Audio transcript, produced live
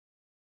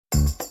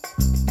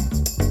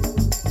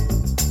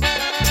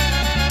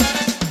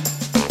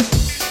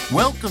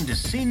Welcome to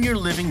Senior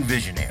Living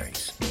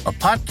Visionaries, a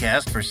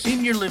podcast for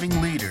senior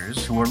living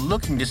leaders who are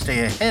looking to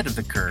stay ahead of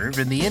the curve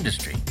in the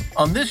industry.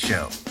 On this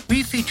show,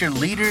 we feature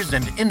leaders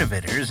and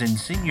innovators in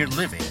senior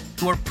living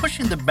who are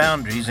pushing the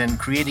boundaries and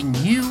creating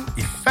new,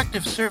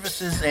 effective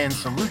services and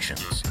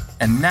solutions.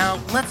 And now,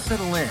 let's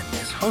settle in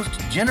as host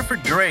Jennifer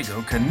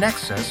Drago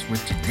connects us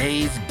with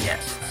today's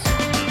guests.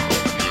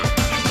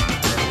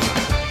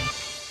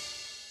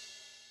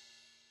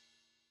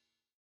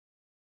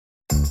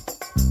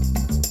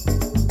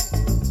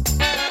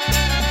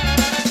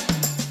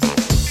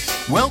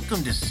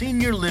 Welcome to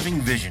Senior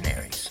Living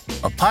Visionaries,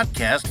 a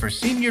podcast for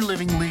senior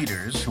living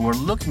leaders who are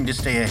looking to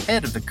stay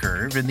ahead of the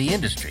curve in the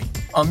industry.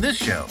 On this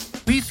show,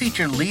 we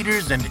feature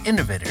leaders and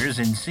innovators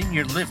in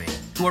senior living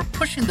who are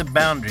pushing the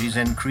boundaries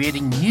and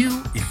creating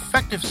new,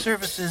 effective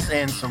services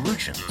and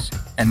solutions.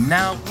 And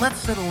now, let's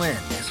settle in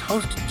as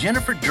host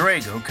Jennifer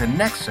Drago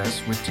connects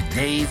us with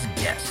today's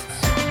guests.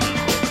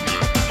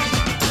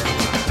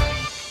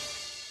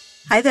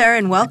 Hi there,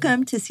 and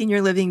welcome to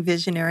Senior Living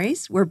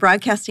Visionaries. We're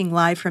broadcasting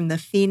live from the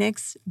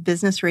Phoenix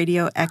Business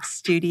Radio X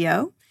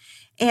studio,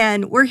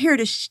 and we're here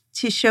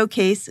to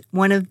showcase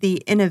one of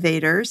the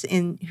innovators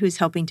who's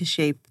helping to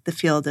shape the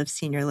field of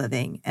senior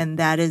living, and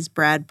that is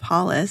Brad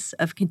Paulus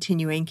of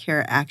Continuing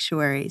Care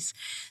Actuaries.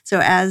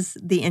 So as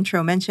the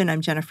intro mentioned,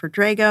 I'm Jennifer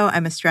Drago.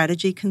 I'm a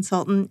strategy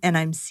consultant, and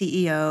I'm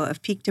CEO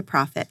of Peak to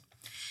Profit.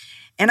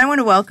 And I want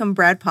to welcome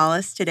Brad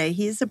Paulus today.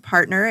 He's a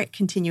partner at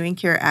Continuing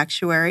Care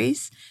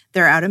Actuaries.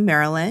 They're out of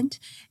Maryland.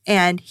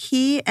 And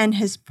he and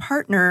his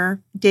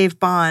partner, Dave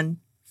Bond,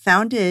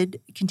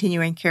 founded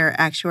Continuing Care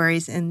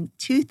Actuaries in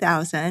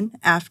 2000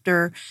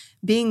 after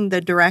being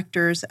the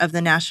directors of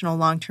the National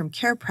Long-Term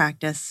Care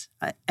Practice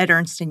at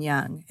Ernst &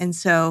 Young. And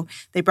so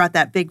they brought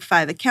that Big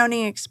Five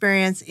accounting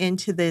experience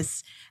into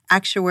this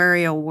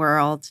actuarial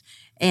world.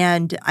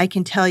 And I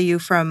can tell you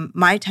from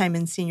my time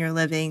in senior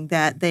living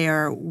that they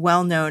are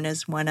well known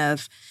as one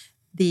of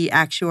the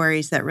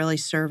actuaries that really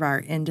serve our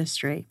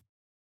industry.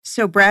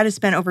 So Brad has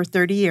spent over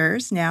 30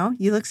 years now.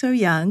 You look so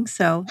young,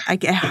 so I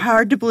get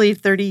hard to believe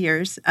 30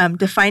 years,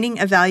 defining,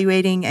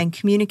 evaluating, and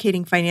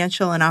communicating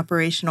financial and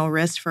operational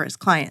risks for his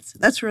clients.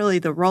 That's really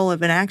the role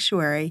of an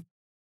actuary.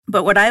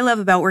 But what I love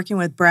about working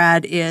with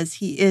Brad is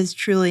he is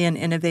truly an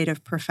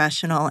innovative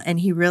professional,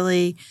 and he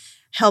really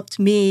helped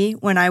me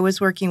when I was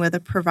working with a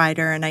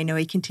provider, and I know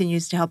he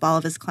continues to help all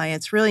of his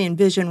clients really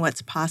envision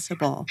what's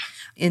possible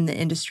in the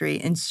industry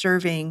in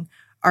serving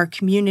our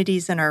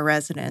communities and our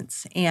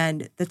residents.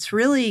 And that's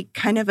really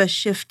kind of a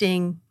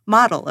shifting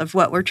model of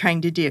what we're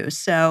trying to do.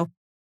 So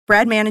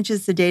Brad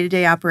manages the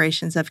day-to-day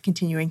operations of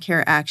Continuing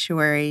Care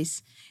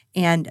Actuaries.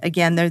 And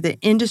again, they're the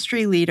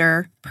industry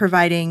leader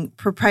providing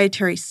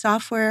proprietary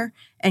software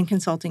and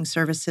consulting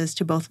services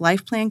to both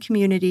life plan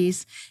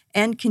communities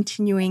and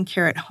continuing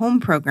care at home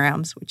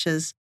programs, which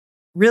is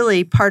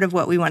really part of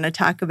what we want to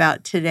talk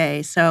about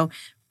today. So,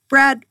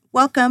 Brad,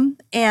 welcome,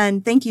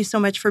 and thank you so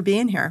much for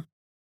being here.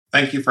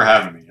 Thank you for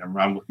having me.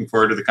 I'm looking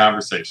forward to the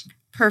conversation.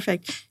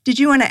 Perfect. Did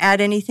you want to add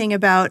anything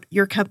about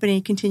your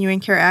company, Continuing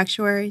Care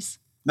Actuaries?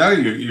 No,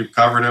 you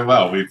covered it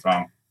well.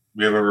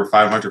 We have over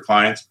 500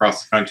 clients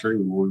across the country.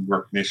 We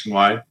work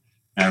nationwide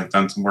and have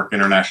done some work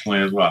internationally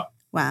as well.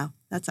 Wow,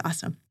 that's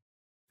awesome.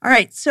 All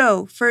right,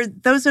 so for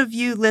those of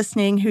you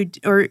listening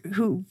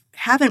who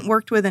haven't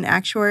worked with an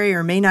actuary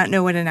or may not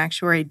know what an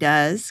actuary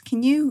does,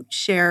 can you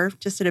share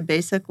just at a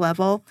basic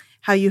level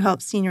how you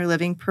help senior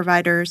living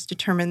providers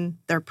determine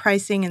their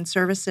pricing and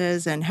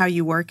services and how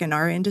you work in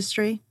our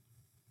industry?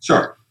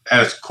 Sure.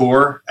 At its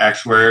core,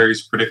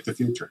 actuaries predict the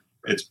future.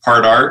 It's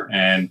part art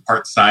and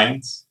part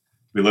science.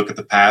 We look at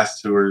the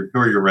past. Who are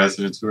your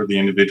residents? Who are the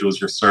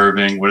individuals you're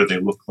serving? What do they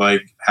look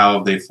like? How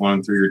have they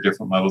flown through your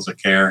different levels of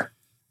care?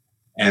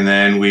 And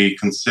then we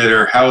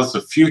consider, how is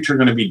the future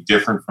going to be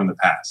different from the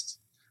past?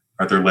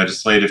 Are there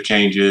legislative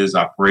changes,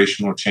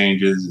 operational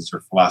changes? Is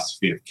there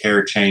philosophy of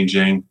care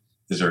changing?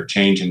 Is there a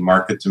change in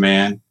market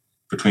demand?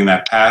 Between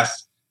that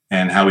past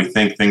and how we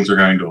think things are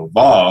going to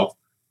evolve,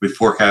 we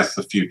forecast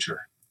the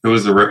future. Who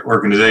is the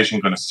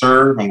organization going to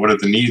serve, and what are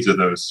the needs of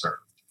those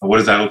served? And what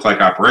does that look like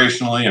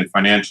operationally and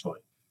financially?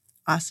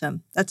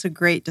 Awesome. That's a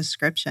great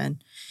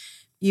description.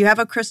 You have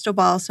a crystal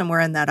ball somewhere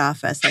in that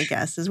office, I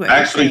guess, is what I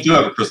you're actually saying. do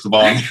have a crystal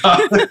ball in the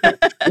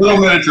office. A little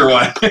miniature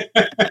one.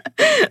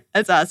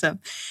 That's awesome.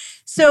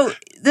 So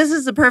this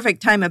is the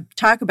perfect time to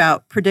talk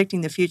about predicting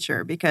the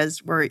future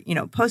because we're,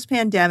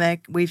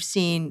 post-pandemic. We've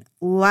seen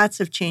lots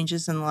of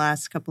changes in the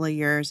last couple of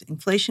years,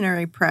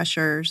 inflationary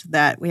pressures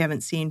that we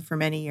haven't seen for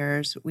many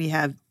years. We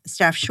have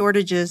staff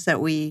shortages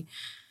that we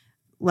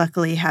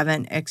luckily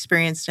haven't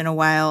experienced in a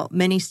while.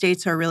 Many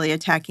states are really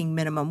attacking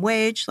minimum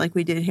wage, like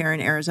we did here in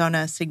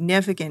Arizona,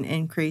 significant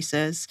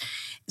increases.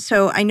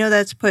 So I know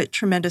that's put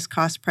tremendous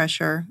cost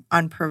pressure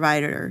on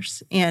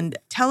providers. And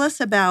tell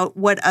us about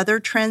what other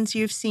trends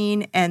you've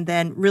seen and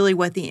then really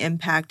what the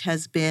impact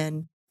has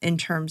been in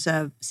terms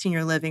of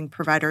senior living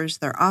providers,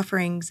 their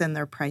offerings and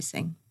their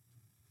pricing.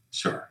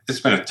 Sure. It's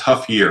been a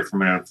tough year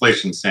from an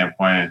inflation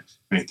standpoint. And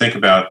when you think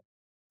about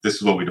this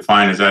is what we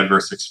define as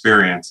adverse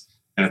experience,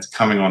 and it's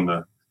coming on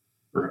the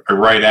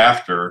right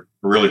after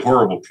a really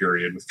horrible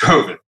period with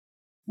COVID.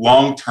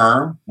 Long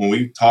term, when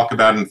we talk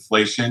about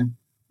inflation,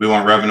 we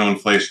want revenue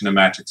inflation to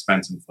match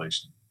expense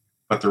inflation.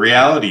 But the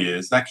reality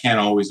is that can't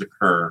always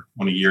occur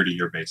on a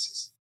year-to-year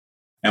basis.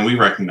 And we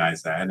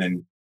recognize that.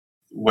 And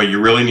what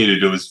you really need to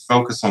do is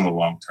focus on the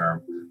long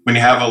term. When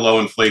you have a low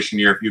inflation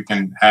year, if you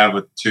can have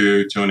a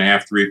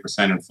 2.5%,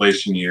 3%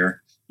 inflation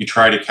year, you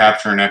try to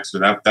capture an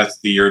extra. That's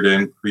the year to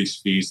increase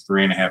fees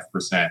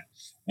 3.5%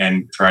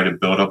 and try to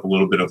build up a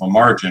little bit of a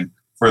margin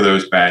for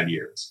those bad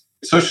years.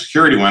 Social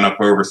Security went up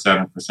over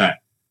 7%.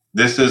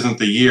 This isn't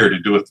the year to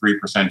do a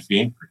 3% fee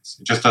increase.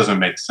 It just doesn't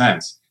make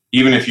sense.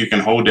 Even if you can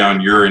hold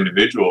down your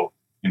individual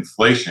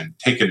inflation,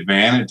 take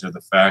advantage of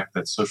the fact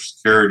that Social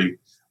Security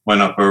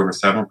went up over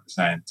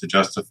 7% to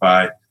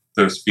justify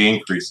those fee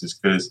increases,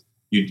 because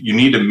you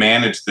need to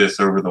manage this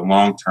over the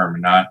long term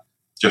and not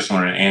just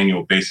on an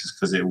annual basis,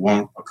 because it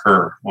won't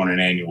occur on an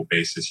annual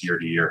basis year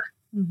to year.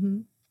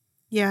 Mm-hmm.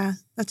 Yeah,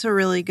 that's a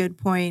really good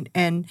point.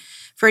 And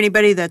for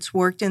anybody that's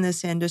worked in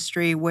this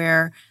industry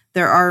where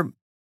there are,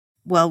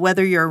 well,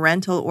 whether you're a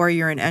rental or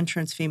you're an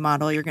entrance fee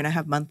model, you're going to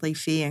have monthly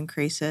fee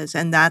increases.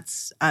 And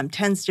that's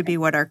tends to be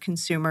what our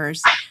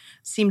consumers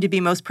seem to be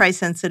most price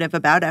sensitive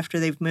about after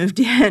they've moved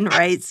in,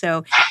 right?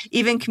 So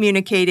even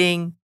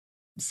communicating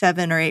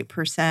 7 or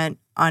 8%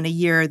 on a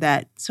year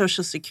that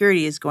Social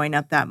Security is going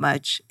up that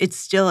much, it's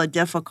still a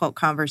difficult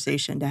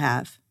conversation to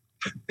have.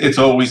 It's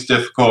always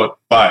difficult,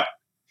 but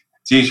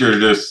it's easier to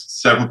do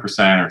 7%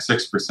 or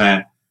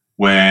 6%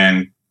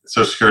 when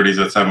Social Security is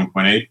at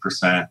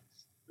 7.8%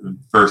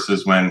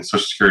 versus when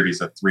Social Security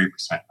is at 3%.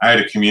 I had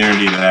a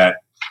community that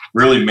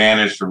really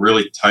managed a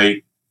really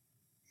tight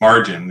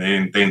margin.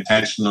 They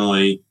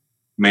intentionally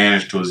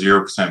managed to a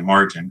 0%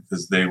 margin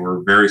because they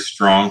were very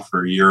strong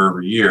for year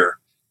over year.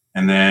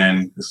 And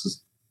then this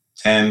was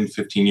 10,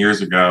 15 years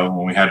ago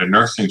when we had a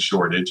nursing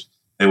shortage.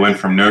 They went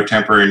from no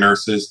temporary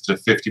nurses to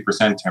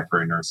 50%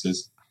 temporary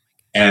nurses,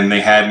 and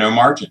they had no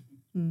margin.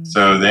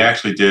 So they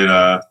actually did,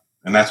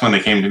 and that's when they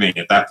came to me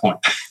at that point.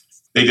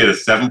 They did a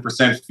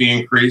 7% fee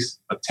increase,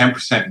 a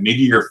 10%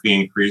 mid-year fee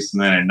increase,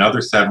 and then another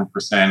 7%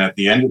 at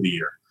the end of the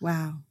year.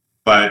 Wow.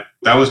 But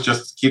that was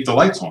just to keep the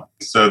lights on.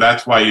 So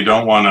that's why you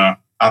don't want to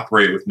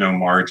operate with no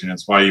margin.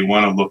 It's why you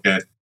want to look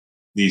at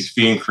these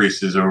fee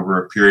increases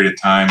over a period of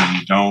time,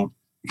 and you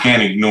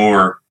can't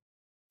ignore,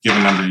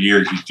 given number of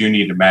years, you do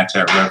need to match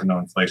that revenue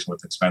inflation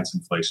with expense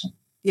inflation.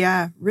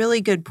 Yeah,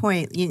 really good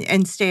point.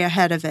 And stay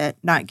ahead of it,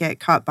 not get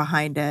caught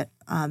behind it.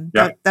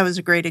 That was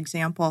a great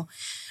example.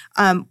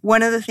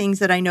 One of the things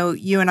that I know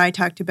you and I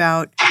talked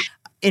about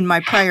in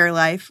my prior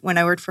life when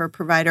I worked for a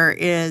provider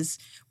is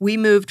we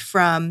moved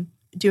from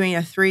doing a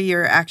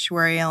 3-year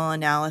actuarial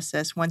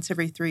analysis once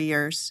every 3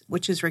 years,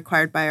 which is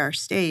required by our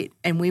state,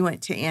 and we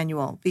went to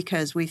annual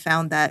because we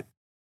found that,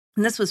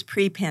 and this was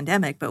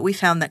pre-pandemic, but we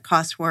found that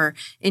costs were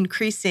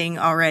increasing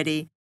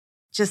already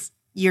just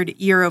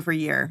year over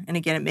year. And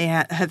again, it may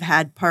have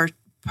had part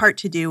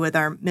to do with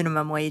our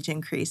minimum wage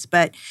increase.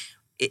 But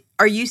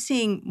are you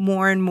seeing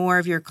more and more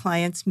of your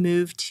clients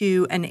move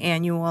to an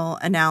annual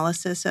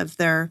analysis of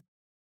their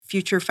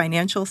future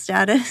financial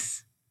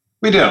status?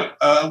 We do.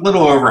 A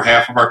little over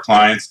half of our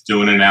clients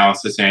do an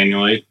analysis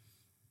annually.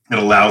 It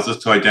allows us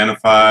to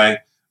identify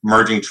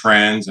emerging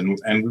trends, and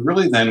we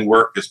really then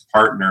work as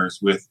partners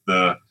with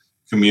the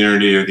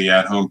community or the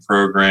at-home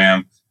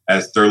program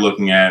as they're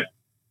looking at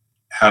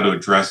how to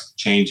address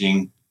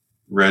changing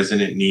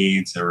resident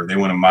needs, or they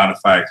want to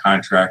modify a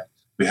contract.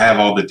 We have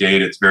all the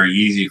data. It's very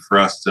easy for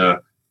us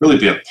to really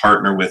be a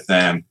partner with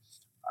them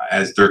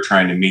as they're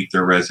trying to meet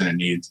their resident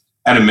needs.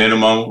 At a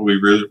minimum, we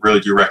really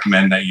do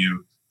recommend that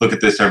you look at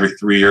this every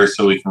 3 years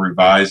so we can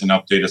revise and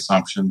update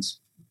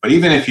assumptions. But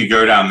even if you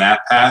go down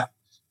that path,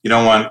 you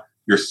don't want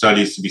your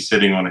studies to be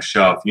sitting on a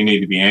shelf. You need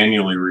to be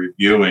annually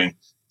reviewing,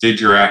 did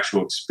your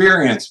actual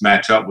experience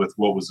match up with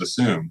what was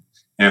assumed?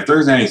 And if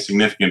there's any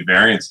significant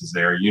variances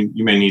there,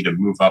 you may need to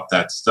move up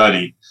that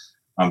study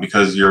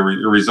because your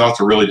results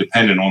are really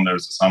dependent on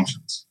those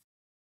assumptions.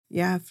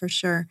 Yeah, for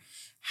sure.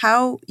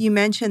 You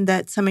mentioned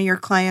that some of your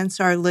clients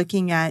are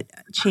looking at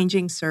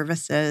changing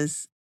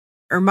services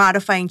or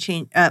modifying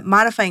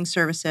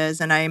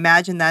services, and I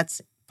imagine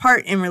that's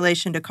part in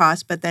relation to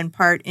cost, but then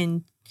part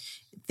in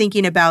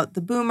thinking about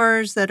the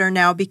boomers that are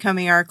now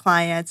becoming our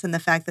clients and the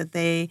fact that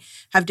they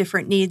have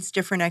different needs,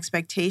 different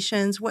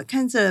expectations. What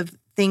kinds of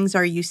things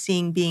are you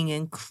seeing being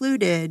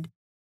included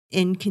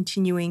in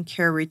continuing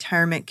care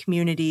retirement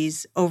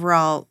communities,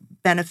 overall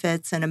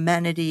benefits and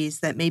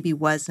amenities that maybe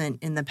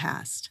wasn't in the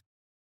past?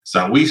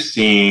 So we've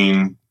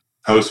seen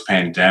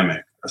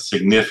post-pandemic a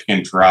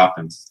significant drop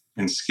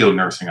in skilled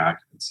nursing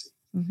occupancy.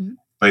 Mm-hmm.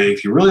 But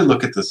if you really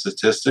look at the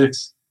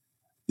statistics,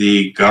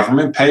 the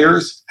government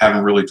payers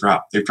haven't really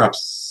dropped. They've dropped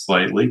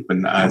slightly, but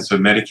so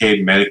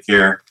Medicaid,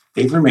 Medicare,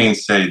 they've remained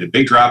steady. The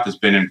big drop has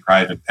been in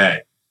private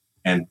pay.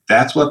 And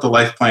that's what the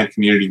life plan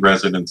community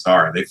residents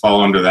are. They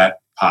fall under that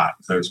pot,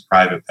 those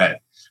private pay.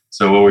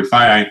 So what we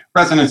find,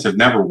 residents have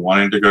never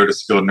wanted to go to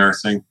skilled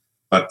nursing,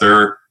 but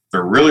they're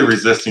really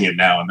resisting it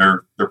now, and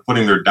they're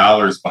putting their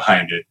dollars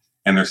behind it,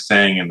 and they're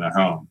staying in the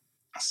home.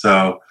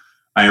 So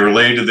I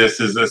relate to this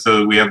is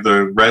so we have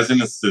the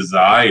residents'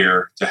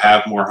 desire to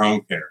have more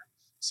home care.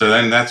 So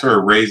then that sort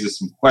of raises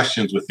some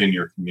questions within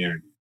your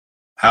community.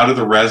 How do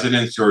the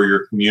residents or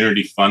your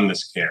community fund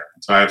this care?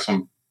 So I have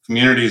some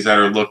communities that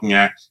are looking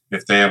at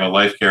if they have a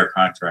life care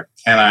contract,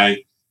 can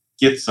I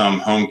get some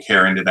home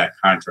care into that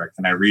contract?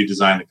 Can I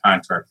redesign the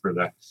contract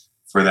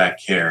for that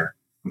care?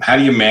 How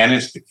do you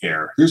manage the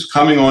care? Who's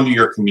coming onto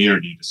your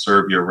community to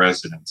serve your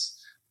residents?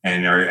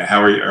 And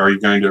are you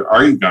going to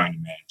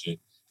manage it?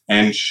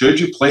 And should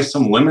you place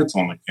some limits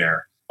on the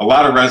care? A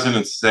lot of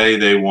residents say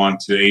they want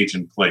to age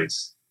in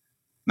place.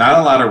 Not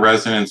a lot of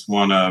residents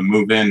want to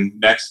move in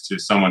next to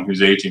someone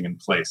who's aging in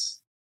place.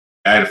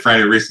 I had a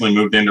friend who recently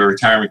moved into a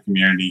retirement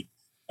community,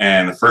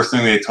 and the first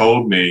thing they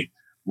told me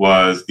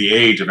was the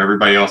age of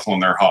everybody else on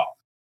their hall.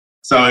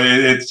 So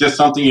it's just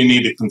something you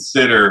need to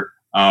consider.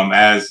 And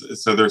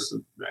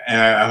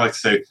I like to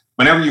say,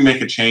 whenever you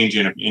make a change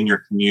in your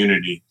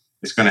community,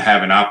 it's going to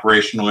have an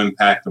operational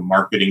impact, a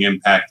marketing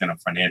impact, and a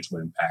financial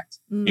impact.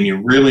 And you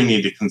really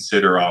need to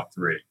consider all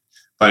three.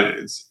 But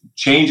it's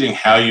changing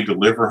how you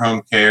deliver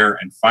home care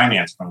and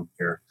finance home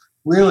care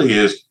really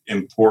is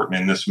important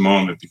in this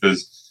moment,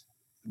 because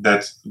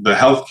that's the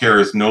healthcare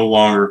is no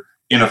longer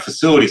in a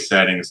facility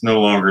setting. It's no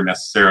longer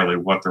necessarily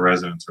what the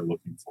residents are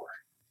looking for.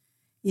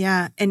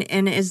 Yeah, and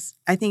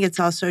I think it's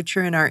also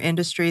true in our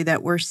industry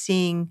that we're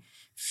seeing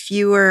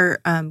fewer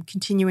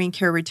continuing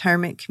care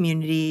retirement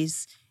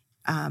communities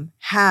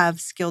have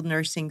skilled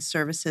nursing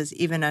services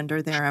even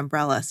under their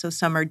umbrella. So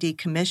some are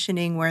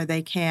decommissioning where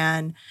they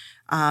can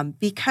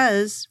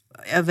because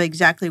of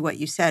exactly what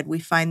you said. We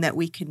find that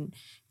we can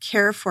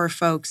care for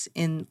folks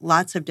in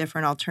lots of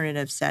different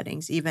alternative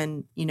settings,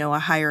 even, a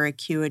higher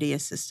acuity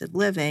assisted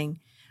living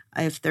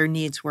if their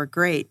needs were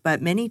great,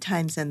 but many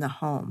times in the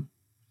home.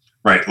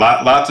 Right.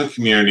 Lots of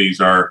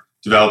communities are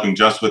developing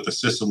just with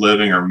assisted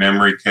living or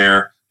memory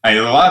care. A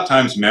lot of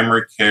times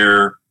memory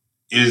care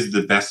is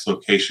the best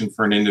location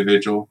for an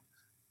individual,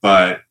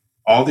 but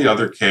all the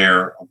other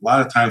care a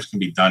lot of times can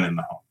be done in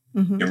the home.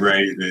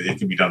 Mm-hmm. It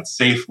can be done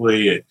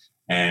safely,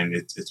 and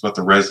it's what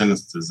the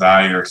residents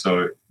desire.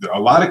 So a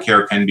lot of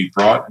care can be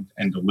brought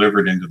and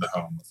delivered into the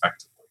home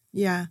effectively.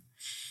 Yeah.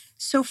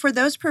 So for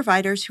those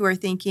providers who are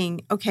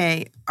thinking,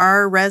 okay,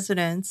 our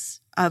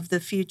residents of the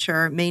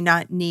future may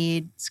not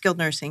need skilled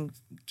nursing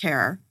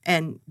care,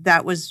 and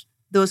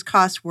those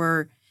costs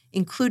were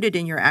included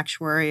in your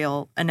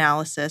actuarial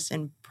analysis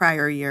in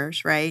prior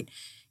years, right?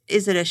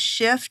 Is it a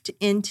shift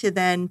into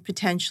then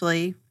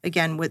potentially,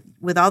 again,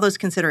 with all those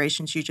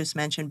considerations you just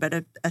mentioned,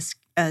 but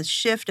a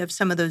shift of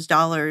some of those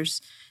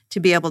dollars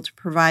to be able to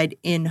provide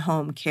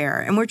in-home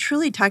care? And we're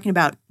truly talking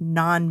about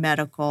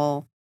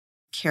non-medical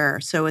care,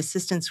 so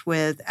assistance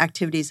with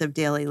activities of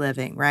daily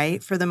living,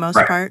 right, for the most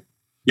part?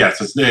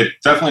 Yes, it's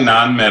definitely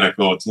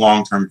non-medical. It's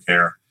long-term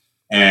care.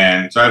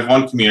 And so I have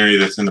one community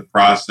that's in the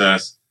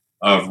process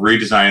of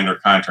redesigning their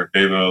contract.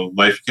 They have a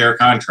life care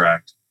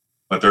contract,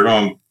 but they're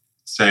going to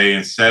say,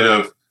 instead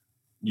of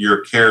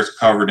your care is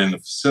covered in the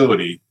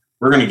facility,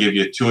 we're going to give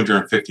you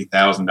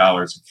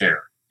 $250,000 of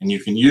care. And you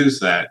can use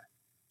that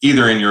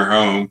either in your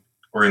home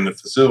or in the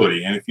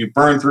facility. And if you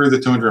burn through the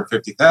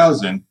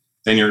 $250,000,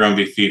 then you're going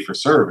to be fee for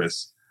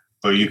service.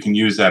 But you can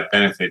use that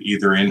benefit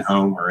either in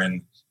home or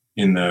in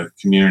the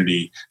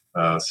community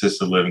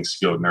assisted living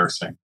skilled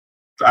nursing.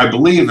 I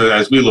believe that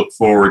as we look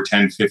forward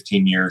 10,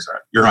 15 years,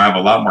 you're going to have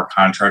a lot more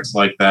contracts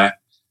like that,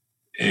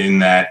 in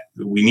that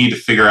we need to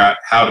figure out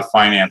how to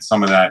finance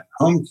some of that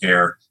home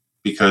care,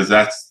 because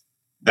that's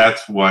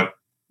what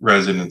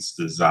residents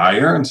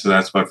desire. And so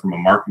that's what, from a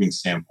marketing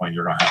standpoint,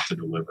 you're going to have to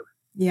deliver.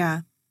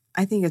 Yeah,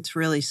 I think it's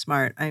really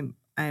smart.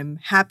 I'm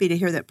happy to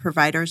hear that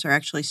providers are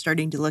actually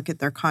starting to look at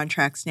their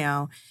contracts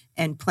now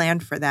and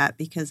plan for that,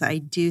 because I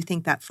do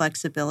think that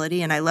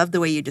flexibility, and I love the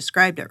way you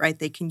described it, right?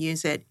 They can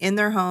use it in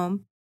their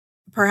home,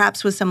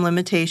 perhaps with some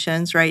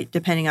limitations, right,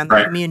 depending on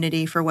the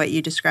community for what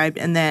you described,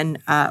 and then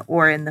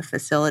or in the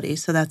facility.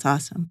 So that's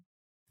awesome.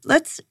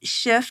 Let's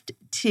shift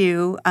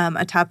to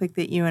a topic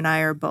that you and I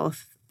are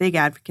both big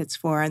advocates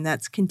for, and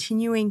that's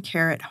continuing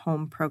care at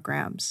home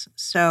programs.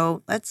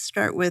 So let's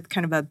start with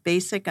kind of a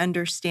basic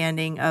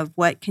understanding of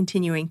what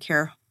continuing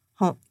care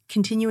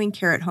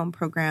at home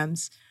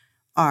programs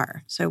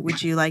are. So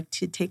would you like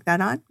to take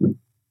that on?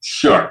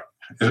 Sure.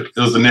 It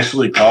was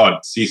initially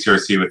called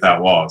CCRC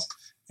Without Walls.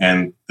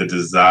 And the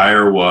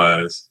desire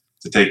was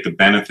to take the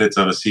benefits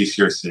of a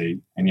CCRC,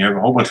 and you have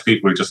a whole bunch of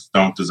people who just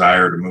don't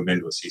desire to move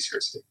into a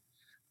CCRC.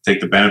 Take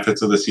the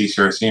benefits of the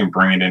CCRC and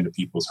bring it into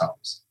people's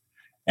homes.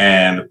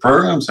 And the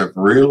programs have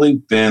really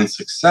been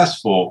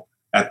successful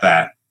at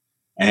that.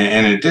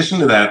 And in addition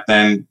to that,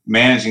 then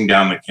managing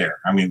down the care.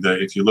 I mean,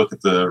 if you look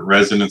at the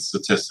resident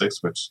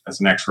statistics, which as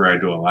an actuary I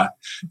do a lot,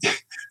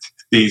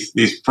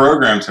 these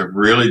programs have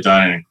really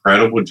done an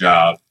incredible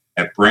job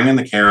at bringing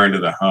the care into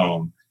the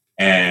home,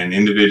 and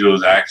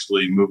individuals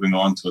actually moving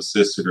on to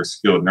assisted or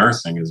skilled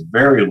nursing is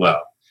very low.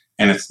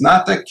 And it's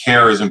not that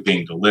care isn't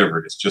being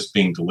delivered, it's just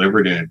being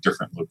delivered in a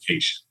different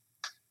location.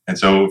 And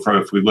so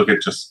if we look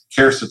at just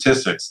care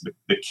statistics,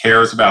 the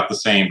care is about the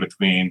same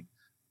between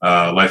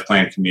life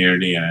plan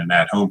community and an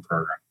at-home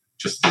program.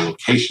 Just the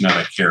location of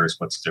that care is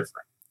what's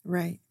different.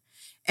 Right.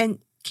 And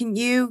can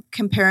you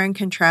compare and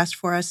contrast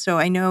for us? So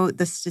I know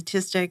the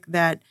statistic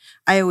that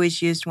I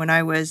always used when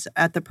I was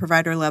at the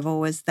provider level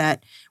was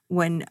that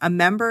when a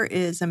member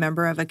is a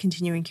member of a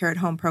continuing care at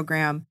home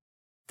program,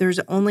 there's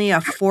only a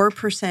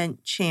 4%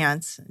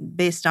 chance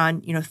based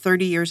on,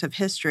 30 years of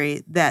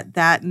history that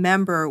that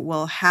member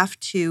will have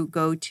to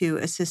go to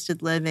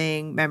assisted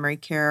living, memory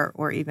care,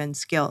 or even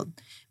skilled,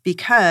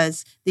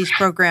 because these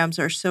programs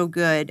are so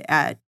good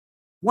at,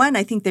 one,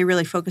 I think they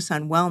really focus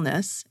on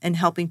wellness and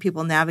helping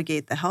people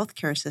navigate the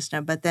healthcare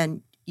system. But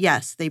then,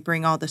 yes, they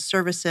bring all the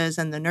services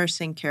and the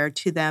nursing care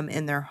to them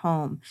in their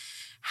home.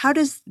 How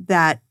does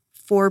that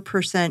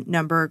 4%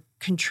 number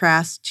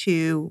contrast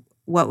to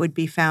what would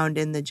be found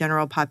in the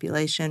general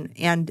population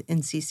and in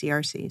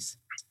CCRCs?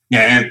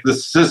 Yeah, and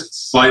this is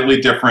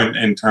slightly different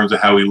in terms of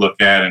how we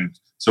look at it. And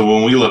so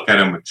when we look at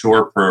a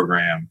mature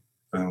program,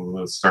 and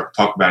let's start to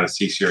talk about a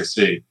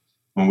CCRC,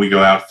 when we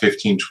go out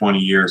 15, 20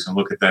 years and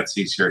look at that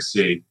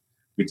CCRC,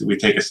 we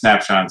take a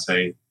snapshot and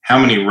say, how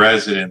many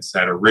residents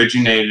that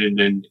originated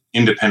in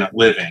independent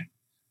living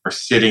are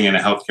sitting in a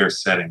healthcare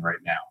setting right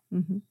now?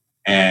 Mm-hmm.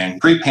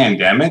 And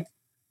pre-pandemic,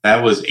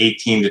 that was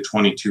 18 to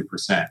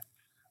 22%.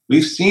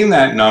 We've seen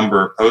that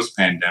number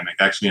post-pandemic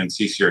actually in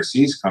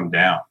CCRCs come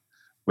down,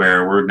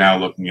 where we're now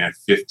looking at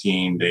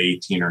 15 to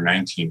 18 or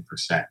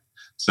 19%.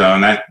 So,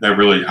 and that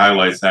really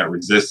highlights that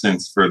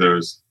resistance for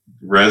those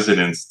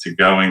residents to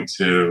going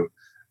to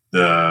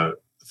the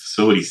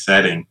facility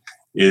setting,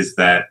 is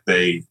that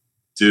they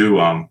do,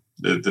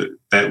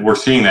 that we're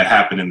seeing that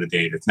happen in the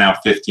data. It's now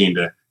 15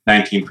 to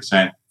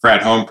 19%. For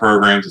at-home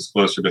programs, it's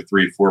closer to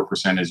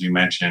 3-4%, as you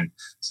mentioned.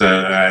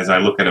 So as I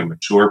look at a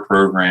mature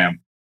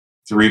program,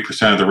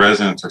 3% of the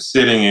residents are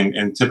sitting in,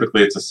 and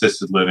typically it's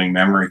assisted living,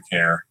 memory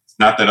care. It's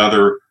not that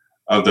other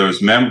of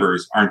those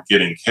members aren't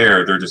getting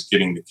care, they're just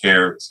getting the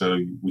care. So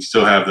we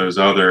still have those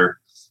other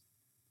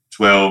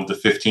 12 to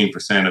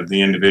 15% of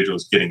the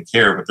individuals getting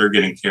care, but they're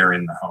getting care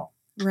in the home.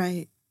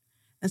 Right.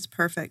 That's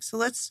perfect. So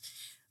let's,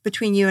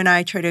 between you and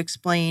I, try to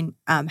explain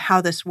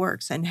how this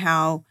works and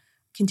how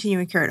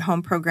continuing care at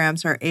home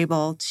programs are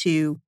able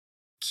to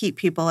keep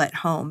people at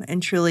home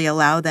and truly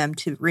allow them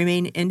to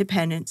remain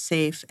independent,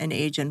 safe, and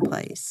age in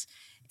place.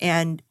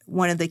 And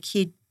one of the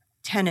key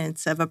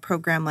tenets of a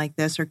program like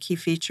this, or key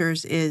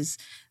features, is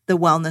the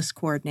wellness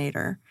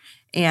coordinator.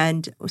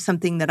 And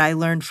something that I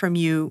learned from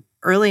you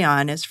early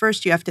on is,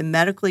 first, you have to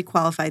medically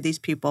qualify these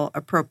people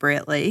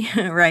appropriately,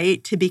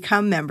 right, to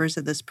become members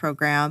of this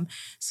program,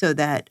 so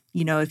that,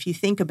 if you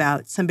think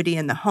about somebody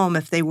in the home,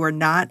 if they were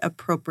not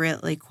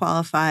appropriately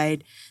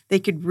qualified, they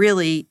could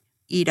really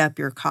eat up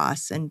your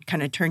costs and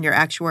kind of turn your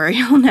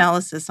actuarial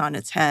analysis on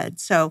its head.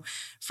 So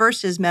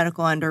first is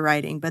medical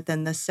underwriting, but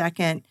then the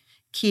second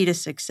key to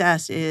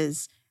success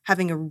is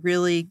having a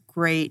really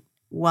great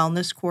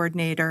wellness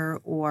coordinator,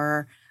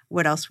 or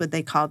what else would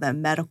they call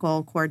them?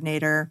 Medical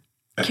coordinator,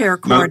 care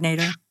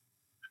coordinator.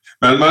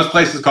 Most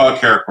places call it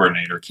care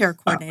coordinator. Care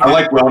coordinator. I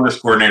like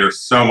wellness coordinator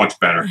so much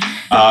better,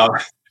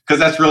 because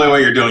that's really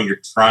what you're doing.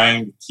 You're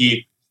trying to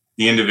keep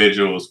the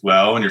individuals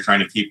well, and you're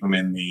trying to keep them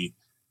in the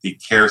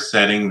care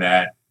setting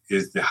that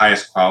is the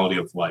highest quality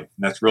of life.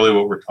 And that's really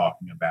what we're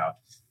talking about,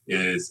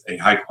 is a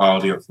high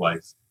quality of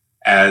life.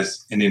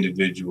 As an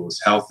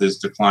individual's health is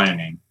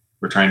declining,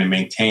 we're trying to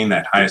maintain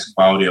that highest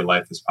quality of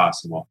life as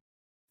possible.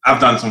 I've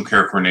done some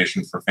care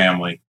coordination for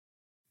family,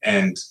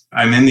 and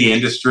I'm in the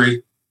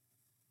industry.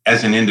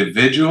 As an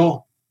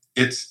individual,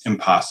 it's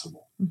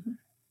impossible. Mm-hmm.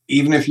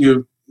 Even if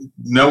you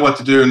know what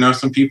to do, know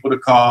some people to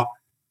call,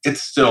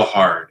 it's still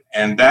hard.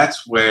 And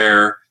that's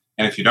where,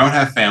 and if you don't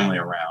have family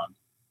around,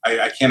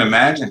 I can't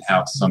imagine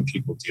how some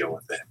people deal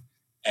with it.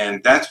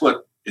 And that's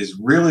what is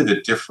really the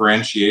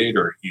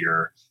differentiator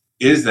here,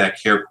 is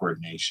that care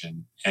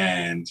coordination.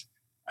 And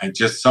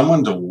just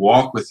someone to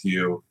walk with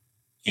you,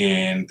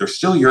 and they're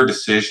still your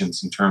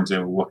decisions in terms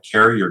of what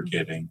care you're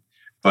getting,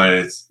 but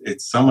it's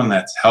someone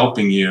that's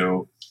helping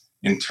you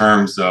in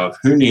terms of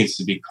who needs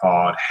to be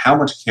called, how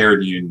much care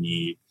do you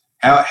need,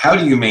 how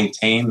do you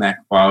maintain that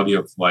quality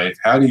of life,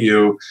 how do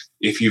you,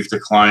 if you've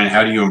declined,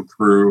 how do you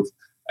improve?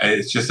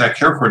 It's just that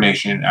care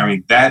coordination. I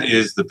mean, that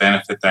is the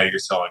benefit that you're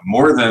selling.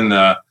 More than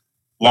the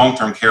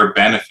long-term care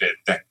benefit,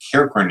 that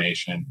care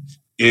coordination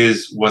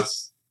is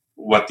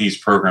what these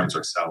programs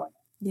are selling.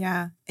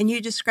 Yeah, and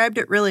you described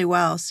it really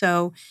well.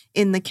 So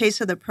in the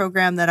case of the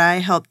program that I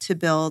helped to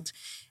build,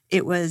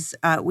 it was,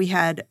 we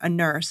had a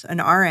nurse, an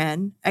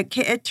RN. At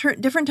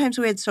different times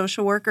we had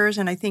social workers,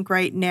 and I think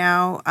right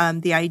now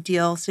the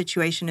ideal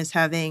situation is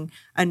having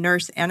a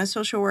nurse and a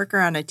social worker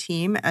on a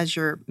team as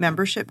your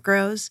membership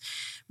grows.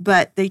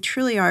 but they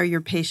truly are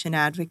your patient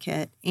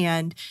advocate.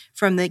 And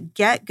from the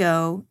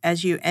get-go,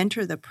 as you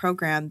enter the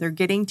program, they're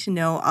getting to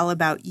know all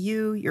about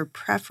you, your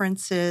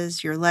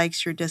preferences, your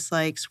likes, your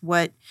dislikes,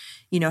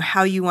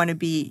 how you want to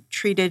be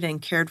treated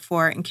and cared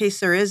for in case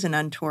there is an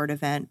untoward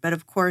event. But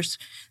of course,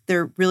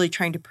 they're really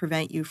trying to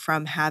prevent you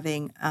from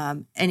having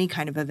any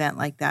kind of event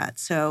like that.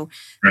 So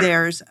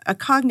there's a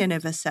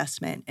cognitive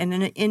assessment and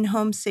an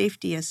in-home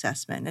safety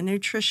assessment, a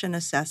nutrition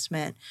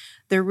assessment.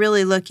 They're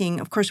really looking,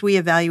 of course, we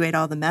evaluate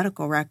all the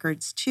medical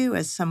records too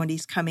as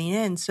somebody's coming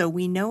in. So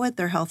we know what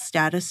their health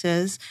status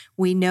is.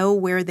 We know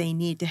where they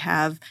need to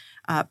have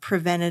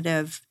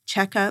preventative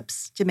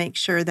checkups to make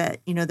sure that,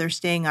 they're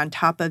staying on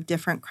top of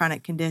different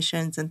chronic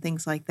conditions and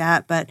things like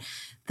that. But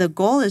the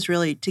goal is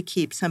really to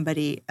keep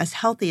somebody as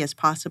healthy as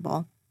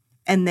possible.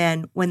 And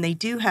then when they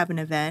do have an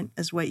event,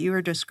 as what you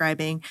were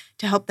describing,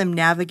 to help them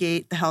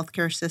navigate the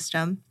healthcare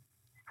system,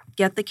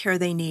 get the care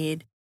they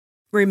need,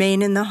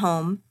 remain in the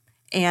home,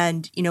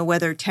 and,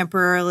 whether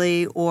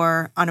temporarily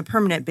or on a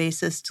permanent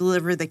basis,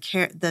 deliver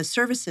the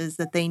services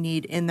that they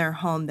need in their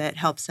home that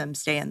helps them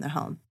stay in the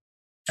home.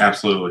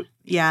 Absolutely.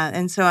 Yeah.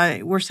 And so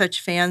we're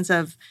such fans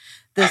of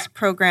this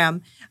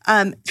program.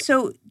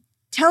 So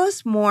tell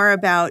us more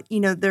about,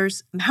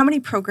 there's how many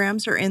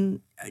programs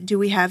do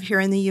we have here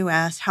in the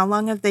U.S.? How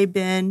long have they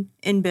been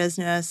in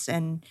business?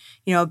 And,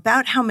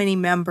 about how many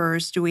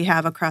members do we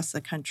have across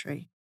the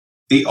country?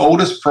 The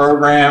oldest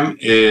program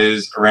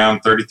is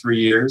around 33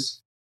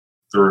 years.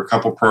 There were a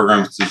couple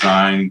programs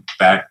designed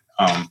back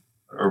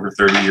over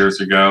 30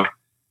 years ago.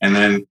 And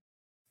then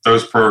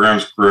those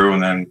programs grew,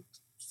 and then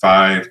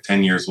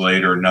 5-10 years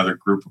later, another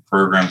group of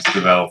programs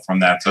developed from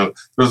that. So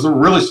there was a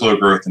really slow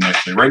growth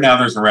initially. Right now,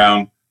 there's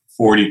around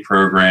 40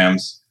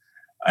 programs,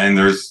 and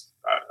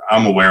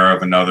I'm aware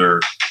of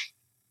another,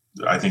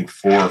 I think,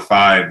 4 or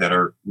 5 that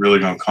are really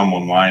going to come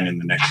online in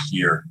the next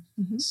year.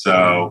 Mm-hmm.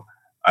 So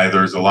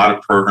there's a lot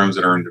of programs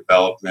that are in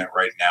development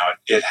right now.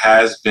 It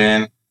has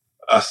been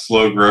a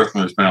slow growth,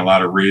 and there's been a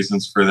lot of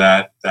reasons for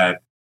that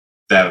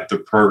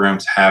the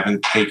programs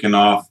haven't taken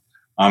off.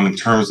 In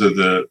terms of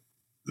the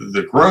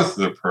growth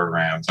of the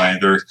programs,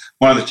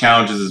 one of the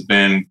challenges has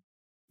been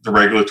the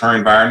regulatory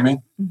environment.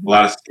 Mm-hmm. A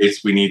lot of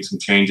states, we need some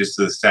changes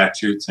to the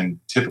statutes, and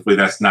typically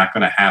that's not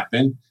going to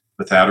happen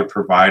without a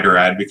provider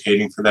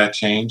advocating for that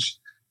change.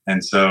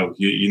 And so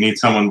you need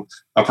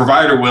a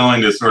provider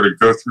willing to sort of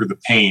go through the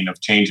pain of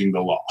changing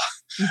the law.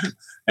 Mm-hmm.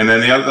 And then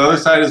the other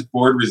side is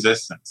board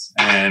resistance.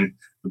 And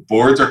the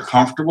boards are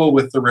comfortable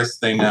with the risks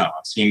they know.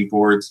 I've seen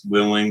boards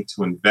willing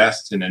to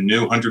invest in a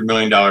new $100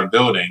 million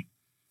building,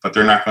 but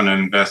they're not going to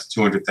invest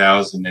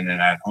 $200,000 in an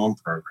at-home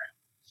program.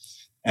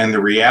 And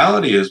the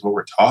reality is what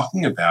we're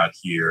talking about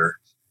here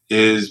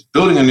is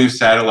building a new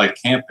satellite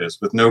campus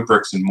with no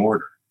bricks and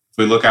mortar. If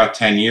we look out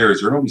 10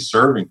 years, we're going to be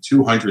serving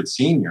 200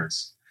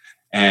 seniors.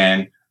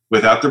 And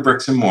without the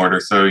bricks and mortar,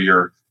 so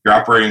your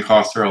operating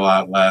costs are a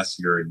lot less,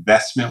 your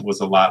investment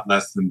was a lot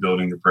less than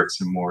building the bricks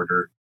and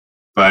mortar.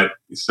 But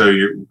so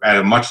you're at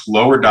a much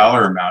lower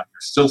dollar amount, you're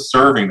still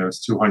serving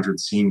those 200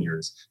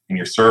 seniors, and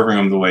you're serving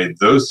them the way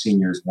those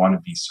seniors want to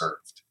be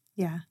served.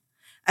 Yeah,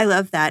 I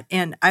love that.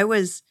 And I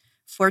was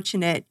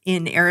fortunate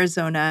in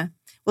Arizona.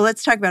 Well,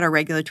 let's talk about our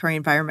regulatory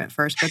environment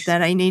first, but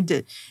then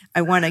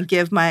I want to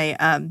give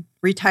my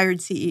retired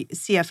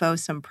CFO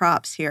some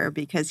props here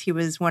because he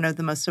was one of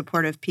the most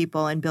supportive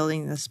people in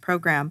building this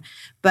program.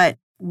 But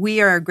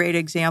we are a great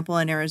example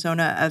in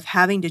Arizona of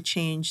having to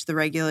change the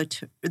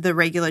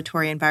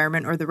regulatory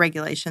environment or the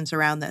regulations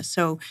around this.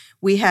 So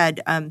we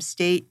had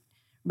state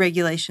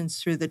regulations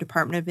through the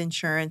Department of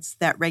Insurance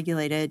that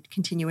regulated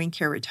continuing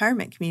care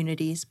retirement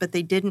communities, but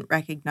they didn't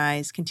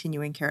recognize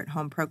continuing care at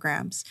home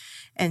programs.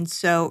 And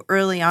so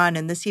early on,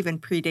 and this even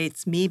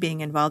predates me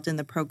being involved in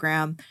the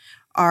program,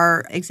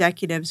 our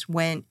executives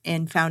went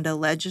and found a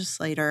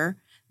legislator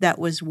that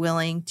was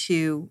willing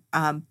to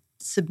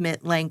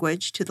submit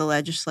language to the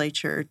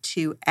legislature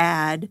to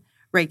add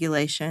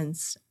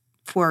regulations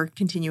for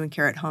continuing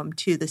care at home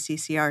to the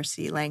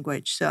CCRC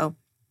language. So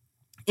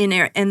in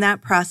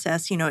that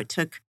process, it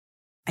took,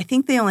 I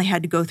think they only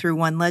had to go through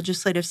one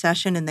legislative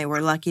session, and they were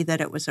lucky that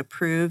it was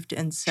approved.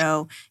 And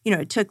so,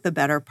 it took the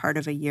better part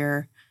of a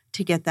year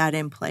to get that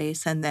in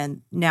place. And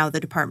then now the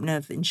Department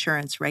of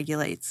Insurance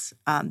regulates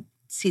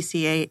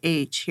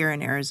CCAH here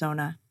in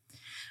Arizona.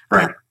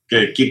 Right.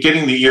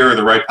 Getting the ear of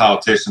the right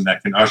politician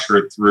that can usher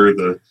it through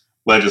the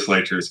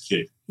legislature is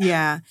key.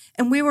 Yeah.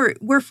 And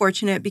we're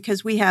fortunate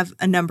because we have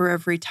a number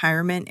of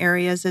retirement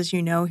areas, as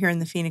you know, here in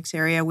the Phoenix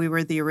area. We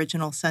were the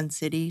original Sun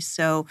City.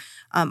 So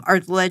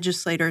our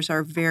legislators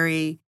are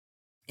very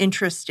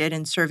interested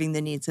in serving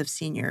the needs of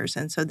seniors.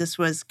 And so this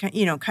was, kind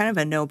of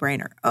a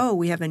no-brainer. Oh,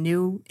 we have a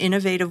new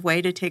innovative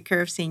way to take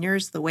care of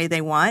seniors the way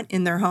they want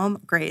in their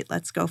home. Great,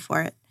 let's go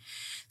for it.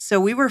 So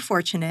we were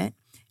fortunate.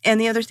 And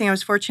the other thing I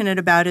was fortunate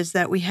about is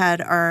that we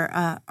had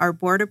our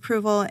board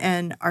approval,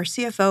 and our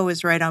CFO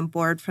was right on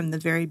board from the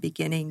very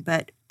beginning.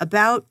 But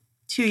about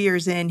 2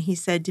 years in, he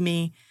said to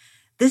me,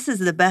 "This is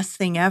the best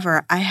thing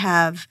ever.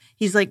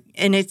 He's like,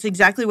 and it's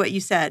exactly what you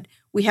said.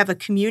 we have a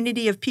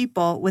community of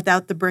people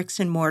without the bricks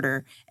and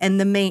mortar and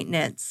the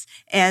maintenance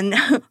and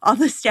all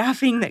the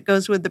staffing that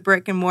goes with the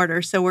brick and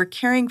mortar. So we're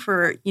caring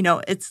for,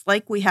 it's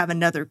like we have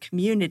another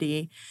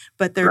community,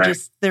 but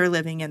they're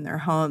living in their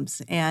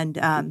homes.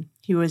 And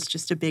he was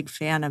just a big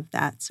fan of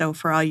that. So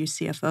for all you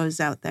CFOs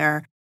out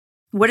there,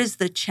 what is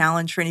the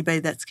challenge for anybody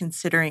that's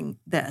considering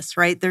this,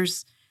 right?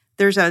 There's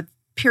a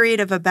period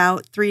of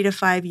about 3 to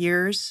 5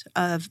 years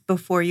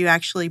before you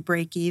actually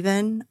break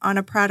even on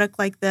a product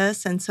like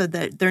this. And so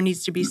that there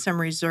needs to be some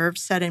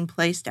reserves set in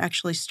place to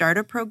actually start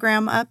a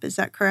program up. Is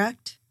that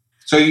correct?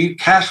 So you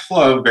cash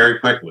flow very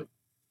quickly.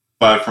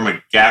 But from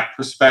a GAAP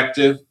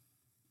perspective,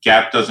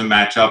 GAAP doesn't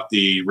match up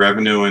the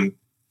revenue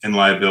and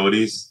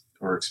liabilities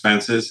or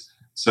expenses.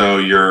 So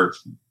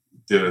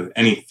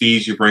any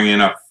fees you bring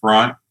in up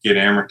front get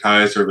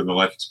amortized over the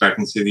life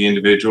expectancy of the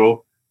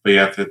individual. But you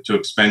have to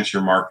expense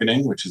your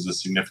marketing, which is a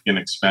significant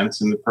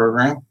expense in the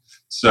program.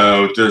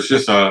 So there's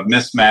just a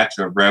mismatch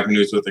of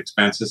revenues with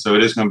expenses. So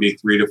it is going to be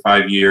 3 to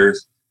 5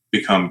 years,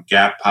 become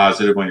GAAP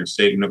positive on your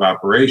statement of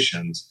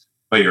operations,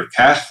 but you're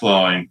cash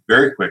flowing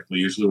very quickly.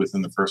 Usually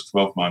within the first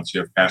 12 months, you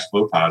have cash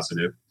flow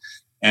positive,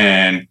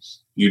 and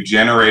you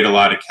generate a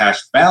lot of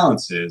cash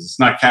balances. It's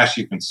not cash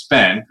you can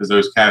spend because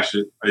those cash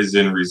is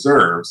in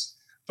reserves,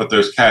 but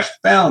those cash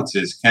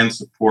balances can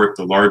support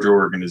the larger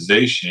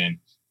organization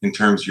in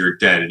terms of your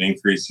debt. It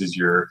increases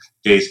your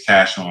days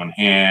cash on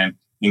hand,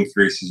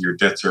 increases your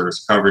debt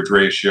service coverage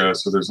ratio.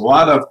 So there's a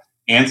lot of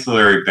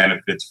ancillary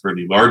benefits for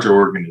the larger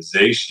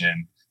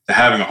organization to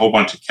having a whole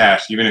bunch of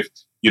cash. Even if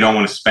you don't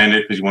want to spend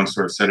it because you want to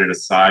sort of set it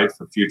aside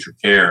for future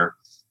care,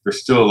 there's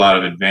still a lot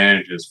of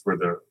advantages for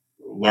the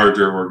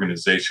larger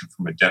organization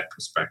from a debt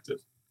perspective.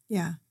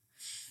 Yeah.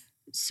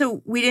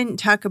 So we didn't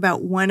talk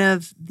about one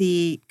of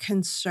the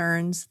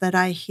concerns that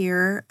I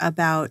hear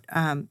about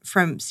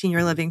from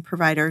senior living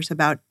providers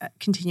about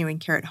continuing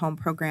care at home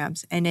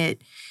programs. And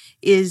it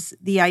is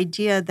the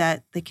idea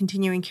that the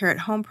continuing care at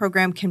home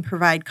program can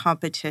provide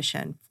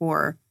competition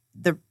for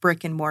the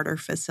brick and mortar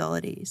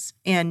facilities.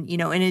 And,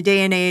 in a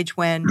day and age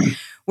when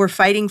we're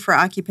fighting for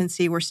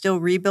occupancy, we're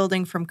still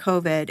rebuilding from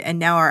COVID, and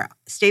now our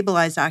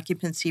stabilized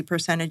occupancy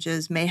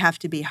percentages may have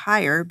to be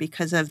higher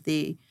because of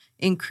the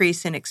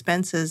increase in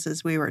expenses,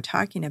 as we were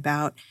talking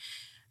about.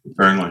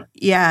 Certainly.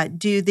 Yeah.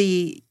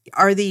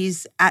 Are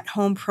these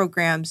at-home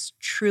programs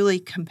truly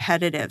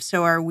competitive?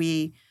 So are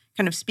we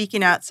kind of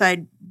speaking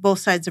outside both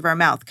sides of our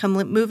mouth? Come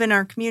move in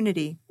our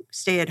community,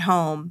 stay at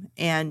home.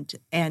 And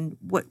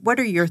what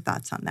are your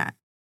thoughts on that?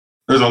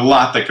 There's a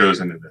lot that goes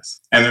into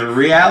this. And the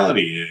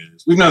reality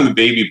is, we've known the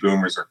baby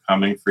boomers are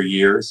coming for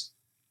years,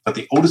 but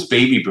the oldest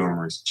baby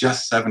boomer is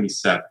just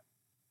 77.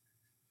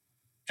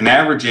 An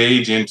average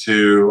age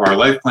into our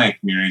life plan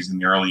communities in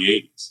the early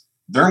 80s.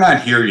 They're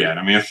not here yet.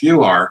 I mean, a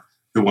few are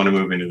who want to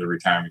move into the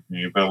retirement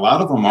community, but a lot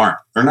of them aren't.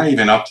 They're not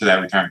even up to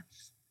that retirement.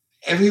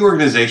 Every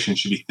organization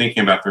should be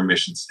thinking about their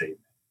mission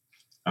statement.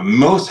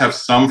 Most have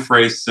some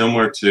phrase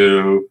similar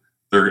to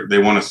they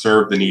want to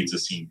serve the needs of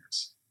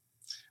seniors.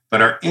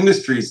 But our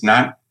industry is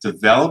not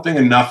developing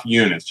enough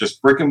units,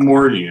 just brick and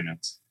mortar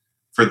units,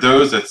 for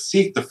those that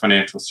seek the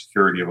financial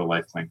security of a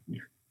life plan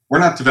community. We're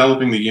not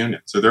developing the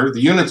units, so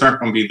the units aren't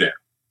going to be there.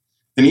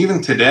 And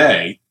even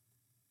today,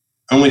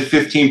 only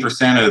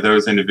 15% of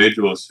those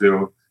individuals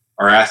who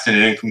are asset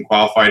and income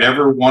qualified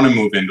ever want to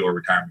move into a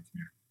retirement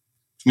community,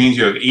 which means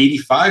you have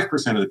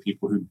 85% of the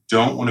people who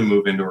don't want to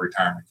move into a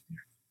retirement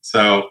community.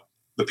 So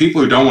the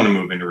people who don't want to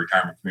move into a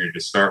retirement community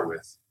to start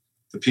with,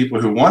 the people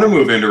who want to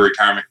move into a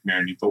retirement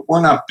community, but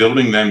we're not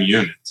building them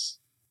units.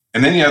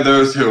 And then you have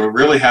those who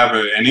really have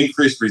an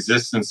increased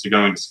resistance to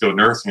going to skilled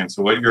nursing. And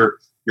so what you're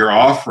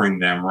offering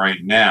them right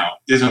now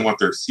isn't what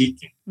they're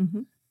seeking.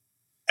 Mm-hmm.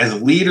 As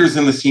leaders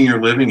in the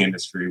senior living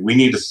industry, we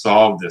need to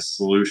solve this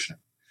solution.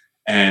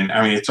 And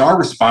I mean, it's our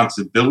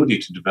responsibility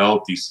to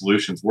develop these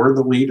solutions. We're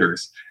the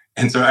leaders.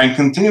 And so,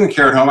 continuing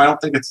care at home, I don't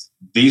think it's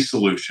the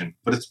solution,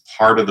 but it's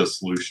part of the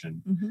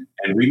solution. Mm-hmm.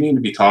 And we need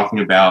to be talking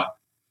about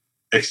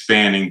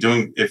expanding,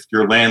 if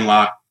you're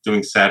landlocked,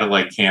 doing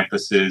satellite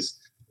campuses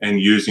and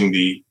using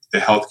the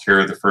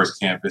healthcare of the first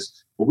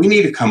campus. But we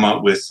need to come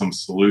up with some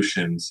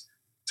solutions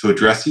to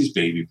address these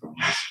baby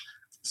boomers.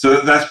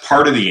 So that's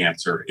part of the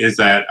answer, is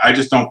that I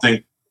just don't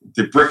think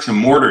the bricks and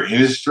mortar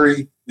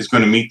industry is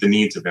going to meet the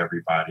needs of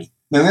everybody.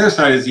 And the other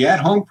side is the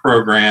at-home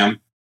program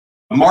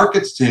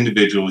markets to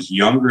individuals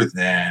younger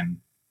than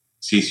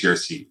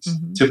CCRCs.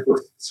 Mm-hmm. Typical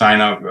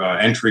sign-up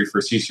entry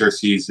for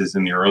CCRCs is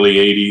in the early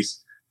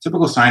 80s.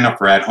 Typical sign-up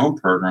for at-home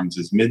programs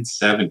is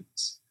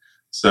mid-70s.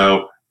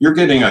 So you're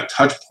getting a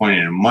touch point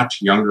at a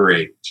much younger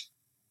age.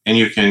 And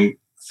you can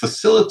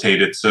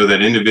facilitate it so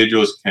that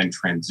individuals can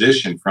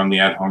transition from the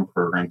at-home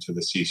program to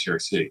the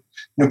CCRC.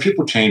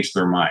 People change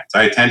their minds.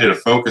 I attended a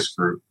focus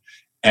group,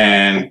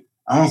 and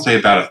I want to say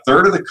about a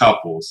third of the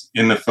couples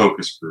in the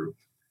focus group,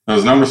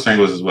 those number of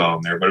singles as well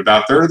in there, but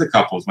about a third of the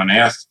couples, when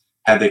asked,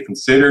 had they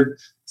considered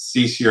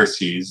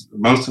CCRCs,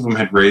 most of them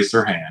had raised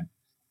their hand,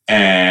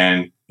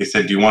 and they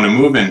said, do you want to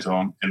move into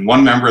them? And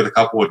one member of the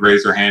couple would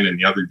raise their hand and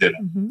the other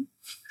didn't.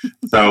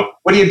 Mm-hmm. So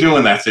what do you do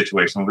in that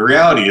situation? Well, the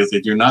reality is they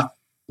do nothing.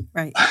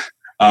 Right.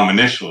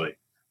 Initially.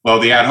 Well,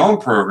 the at-home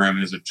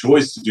program is a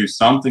choice to do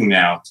something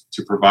now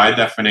to provide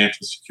that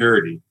financial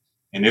security.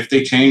 And if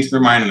they change their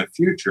mind in the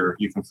future,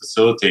 you can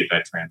facilitate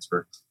that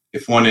transfer.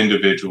 If one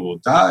individual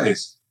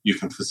dies, you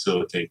can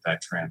facilitate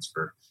that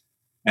transfer.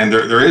 And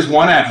there is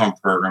one at-home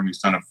program who's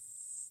done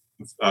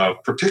a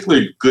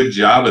particularly good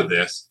job of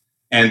this,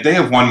 and they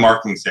have one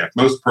marketing staff.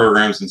 Most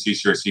programs in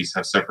CCRCs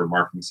have separate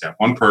marketing staff.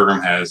 One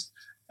program has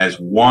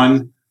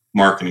one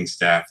marketing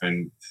staff,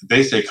 and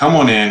they say, come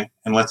on in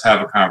and let's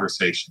have a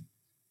conversation.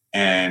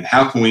 And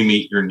how can we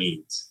meet your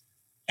needs?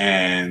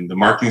 And the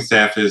marketing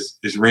staff is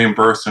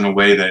reimbursed in a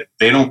way that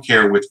they don't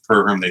care which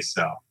program they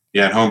sell,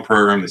 the at-home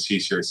program, the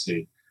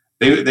CCRC.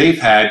 They've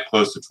had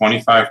close to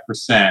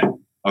 25%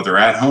 of their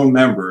at-home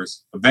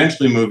members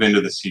eventually move into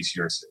the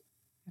CCRC.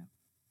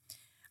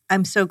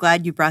 I'm so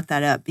glad you brought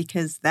that up,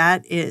 because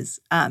that is,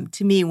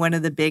 to me, one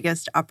of the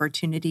biggest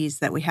opportunities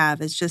that we have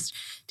is just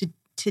to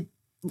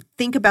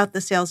think about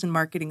the sales and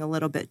marketing a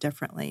little bit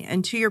differently.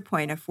 And to your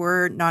point, if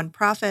we're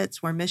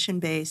nonprofits, we're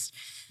mission-based,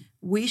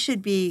 we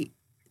should be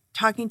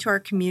talking to our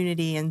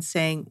community and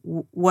saying,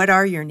 what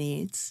are your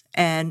needs?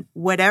 And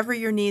whatever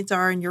your needs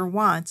are and your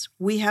wants,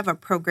 we have a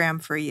program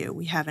for you.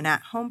 We have an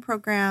at-home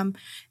program.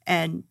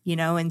 And,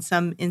 in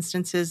some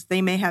instances,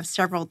 they may have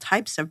several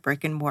types of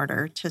brick and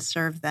mortar to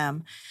serve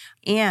them.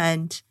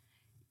 And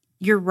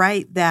you're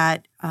right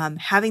that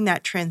having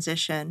that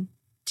transition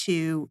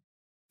to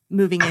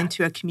moving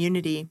into a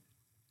community,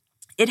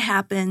 it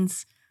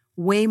happens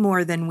way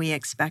more than we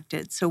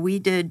expected. So we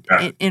did,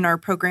 in our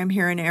program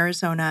here in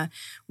Arizona,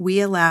 we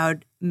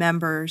allowed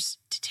members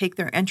to take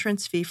their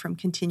entrance fee from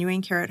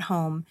continuing care at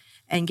home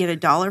and get a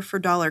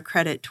dollar-for-dollar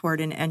credit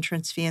toward an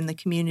entrance fee in the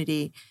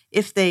community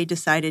if they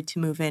decided to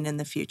move in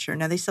the future.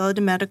 Now, they still had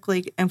to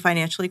medically and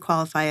financially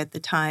qualify at the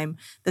time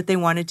that they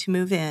wanted to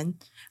move in,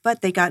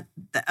 but they got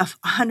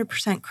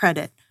 100%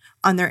 credit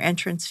on their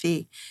entrance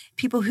fee.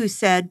 People who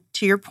said,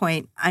 to your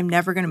point, I'm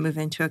never going to move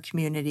into a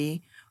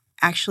community,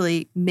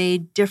 actually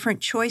made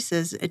different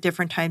choices at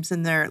different times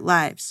in their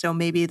lives. So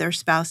maybe their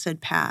spouse had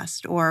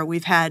passed, or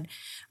we've had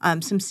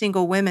some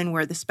single women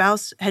where the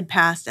spouse had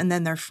passed and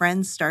then their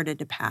friends started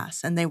to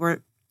pass, and they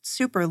were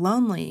super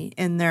lonely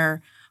in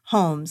their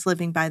homes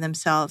living by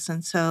themselves.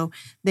 And so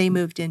they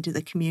moved into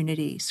the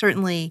community.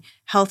 Certainly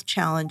health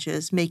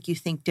challenges make you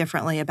think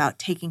differently about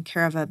taking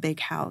care of a big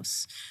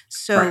house.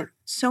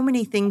 So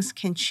many things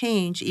can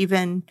change,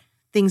 even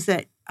things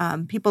that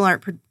people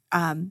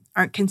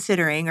aren't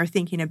considering or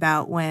thinking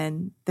about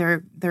when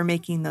they're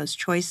making those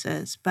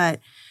choices. But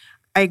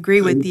I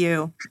agree with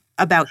you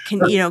about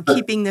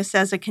keeping this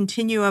as a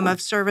continuum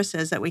of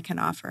services that we can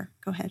offer.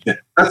 Go ahead. Yeah.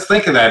 Let's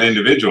think of that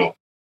individual.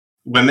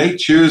 When they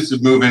choose to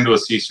move into a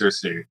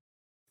CCRC,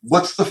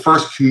 what's the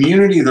first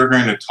community they're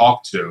going to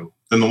talk to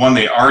than the one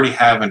they already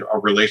have a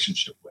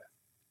relationship with?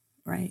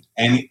 Right.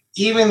 And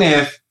even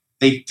if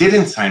they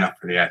didn't sign up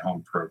for the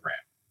at-home program,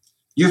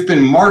 you've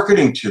been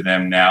marketing to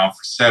them now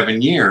for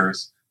 7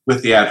 years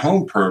with the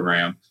at-home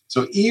program.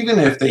 So even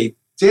if they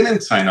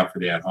didn't sign up for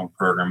the at-home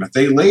program, if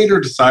they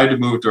later decide to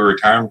move to a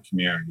retirement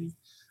community,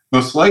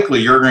 most likely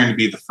you're going to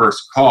be the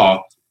first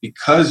call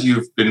because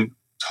you've been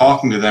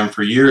talking to them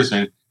for years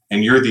and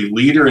you're the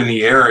leader in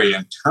the area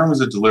in terms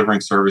of delivering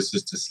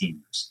services to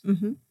seniors.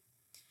 Mm-hmm.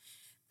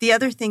 The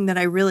other thing that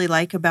I really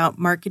like about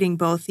marketing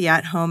both the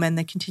at-home and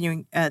the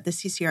continuing, the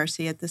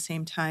CCRC at the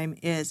same time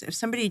is if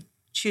somebody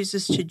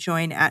chooses to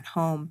join at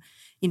home,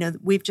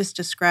 we've just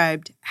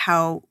described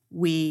how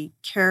we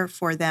care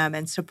for them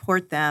and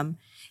support them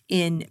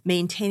in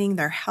maintaining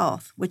their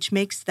health, which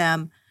makes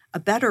them a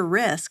better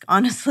risk,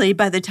 honestly,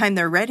 by the time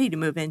they're ready to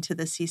move into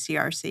the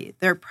CCRC.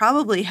 They're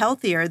probably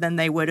healthier than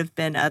they would have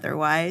been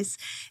otherwise.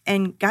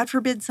 And God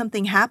forbid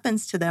something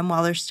happens to them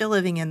while they're still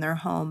living in their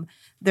home,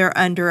 they're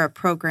under a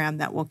program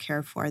that will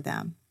care for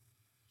them.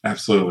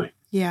 Absolutely.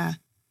 Yeah.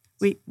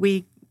 We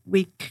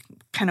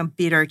kind of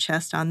beat our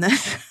chest on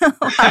this.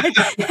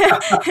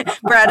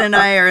 Brad and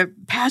I are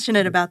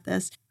passionate about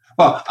this.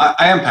 Well,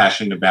 I am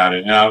passionate about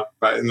it.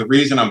 And the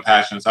reason I'm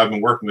passionate is I've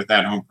been working with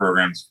at-home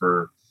programs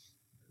for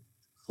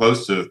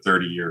close to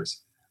 30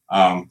 years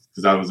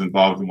because I was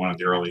involved in one of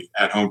the early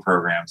at-home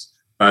programs.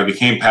 But I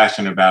became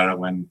passionate about it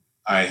when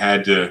I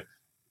had to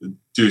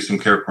do some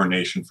care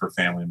coordination for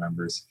family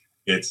members.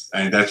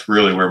 And that's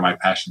really where my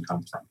passion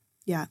comes from.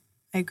 Yeah,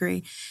 I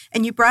agree.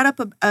 And you brought up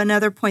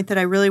another point that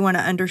I really want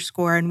to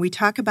underscore, and we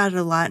talk about it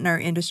a lot in our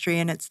industry,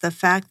 and it's the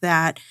fact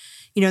that,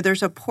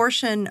 there's a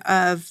portion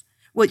of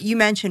what you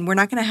mentioned, we're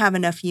not going to have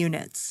enough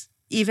units.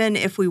 Even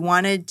if we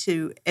wanted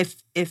to,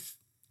 if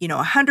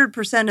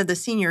 100% of the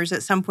seniors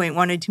at some point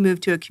wanted to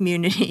move to a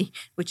community,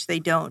 which they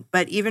don't,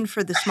 but even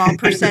for the small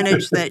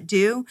percentage that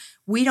do,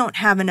 we don't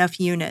have enough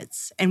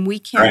units, and we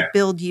can't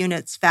build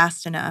units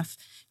fast enough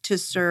to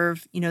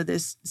serve,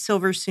 this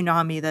silver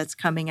tsunami that's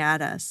coming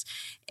at us.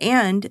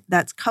 And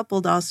that's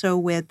coupled also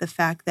with the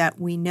fact that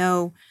we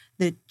know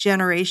the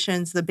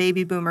generations, the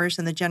baby boomers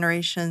and the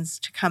generations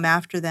to come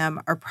after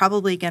them are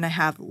probably going to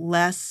have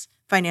less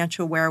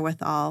financial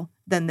wherewithal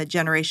than the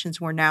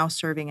generations we're now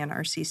serving in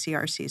our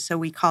CCRC. So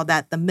we call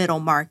that the middle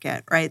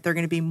market, right? They're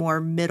going to be more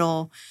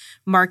middle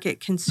market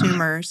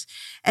consumers.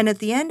 And at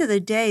the end of the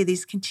day,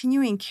 these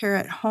continuing care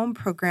at home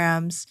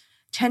programs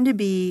tend to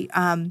be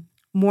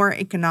more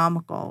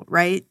economical,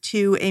 right,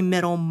 to a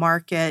middle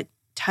market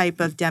type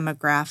of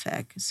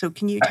demographic. So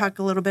can you talk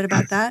a little bit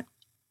about that?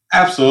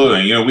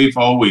 Absolutely. We've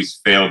always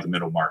failed the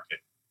middle market,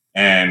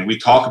 and we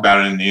talk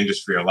about it in the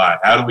industry a lot.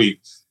 How do we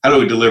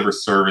deliver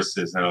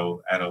services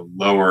at a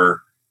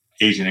lower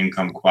Asian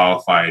income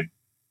qualified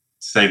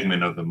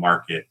segment of the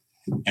market?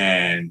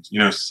 And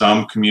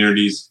some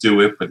communities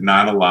do it, but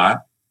not a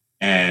lot.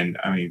 And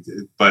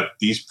but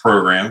these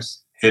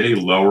programs hit a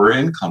lower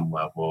income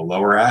level, a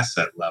lower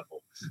asset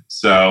level.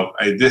 So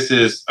this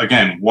is,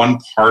 again, one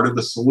part of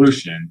the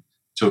solution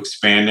to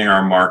expanding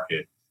our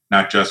market,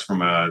 not just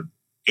from a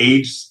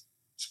age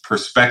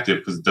perspective,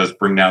 because it does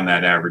bring down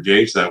that average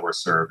age that we're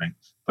serving,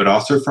 but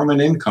also from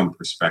an income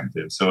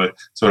perspective. So it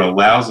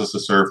allows us to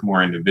serve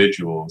more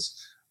individuals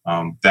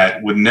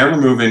that would never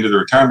move into the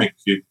retirement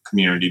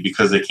community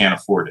because they can't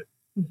afford it.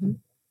 Mm-hmm.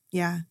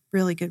 Yeah,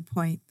 really good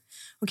point.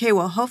 Okay,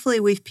 well, hopefully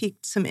we've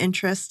piqued some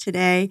interest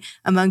today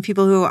among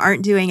people who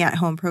aren't doing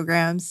at-home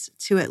programs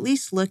to at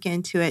least look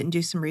into it and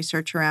do some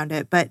research around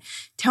it. But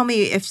tell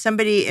me,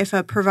 if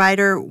a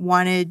provider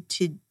wanted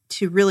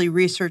to really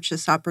research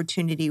this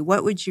opportunity,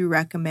 what would you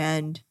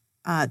recommend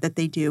that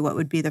they do? What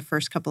would be the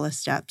first couple of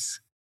steps?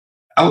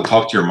 I would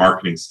talk to your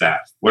marketing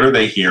staff. What are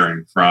they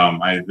hearing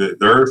from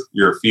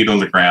your feet on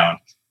the ground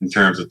in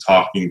terms of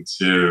talking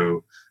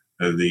to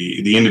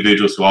the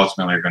individuals who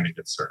ultimately are going to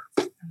get served?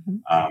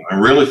 Mm-hmm.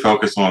 And really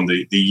focus on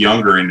the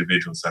younger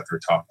individuals that they're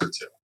talking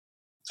to.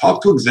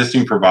 Talk to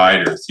existing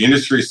providers. The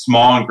industry is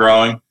small and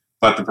growing,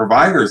 but the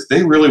providers,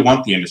 they really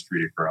want the industry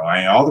to grow.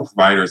 All the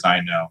providers I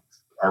know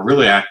are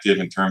really active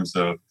in terms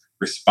of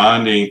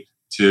responding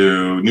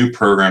to new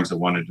programs that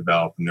want to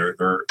develop, and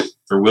they're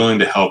willing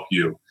to help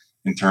you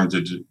in terms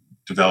of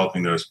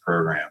developing those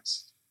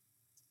programs.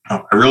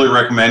 I really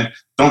recommend,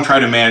 don't try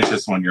to manage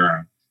this on your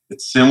own.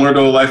 It's similar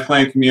to a life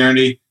plan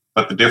community,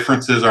 but the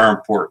differences are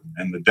important,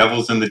 and the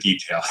devil's in the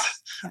details.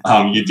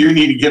 You do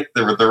need to get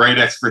the right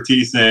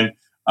expertise in,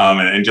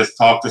 and just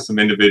talk to some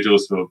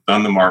individuals who have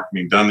done the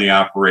marketing, done the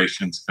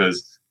operations,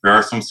 because there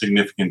are some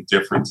significant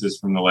differences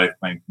from the life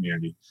plan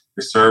community.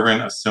 You're serving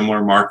a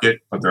similar market,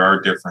 but there are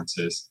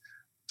differences.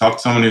 Talk to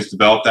someone who's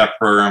developed that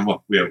program.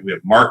 Look, we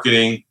have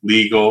marketing,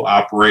 legal,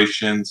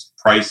 operations,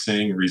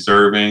 pricing,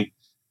 reserving.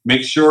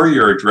 Make sure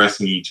you're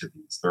addressing each of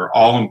these. They're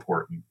all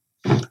important.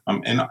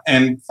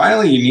 And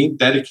finally, you need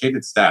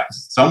dedicated staff.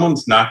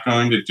 Someone's not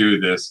going to do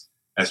this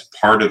as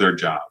part of their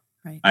job.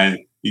 Right. And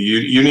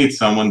you need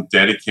someone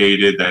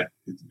dedicated that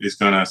is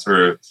going to sort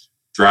of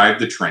drive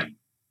the train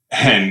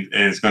and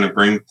is going to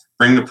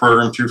bring the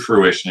program to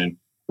fruition.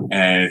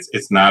 And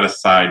it's not a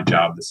side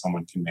job that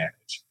someone can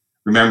manage.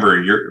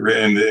 Remember,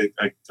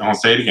 I'll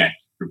say it again,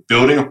 you're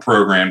building a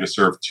program to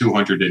serve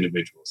 200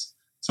 individuals.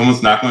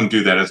 Someone's not going to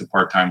do that as a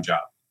part-time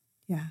job.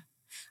 Yeah.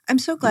 I'm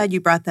so glad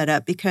you brought that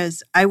up,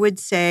 because I would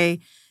say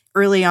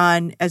early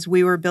on as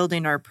we were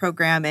building our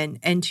program,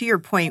 and to your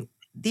point,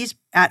 these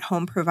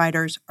at-home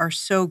providers are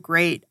so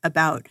great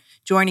about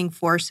joining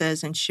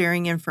forces and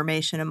sharing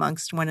information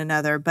amongst one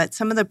another. But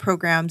some of the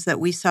programs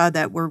that we saw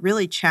that were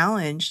really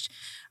challenged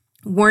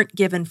weren't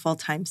given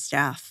full-time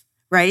staff,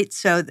 right?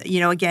 So,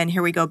 again,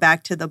 here we go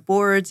back to the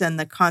boards and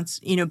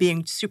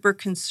being super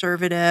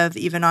conservative,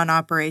 even on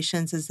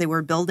operations as they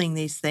were building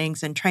these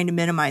things and trying to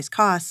minimize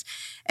costs.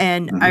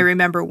 And I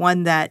remember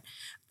one that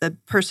the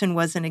person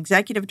was an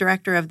executive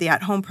director of the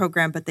at-home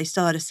program, but they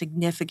still had a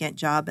significant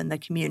job in the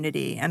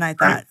community. And I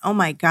thought, oh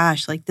my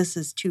gosh, this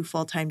is 2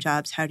 full-time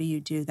jobs. How do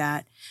you do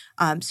that?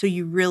 So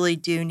you really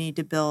do need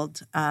to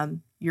build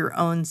your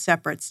own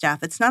separate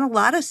staff. It's not a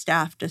lot of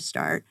staff to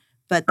start,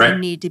 but they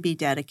need to be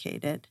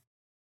dedicated.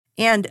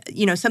 And,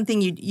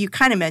 something you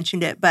kind of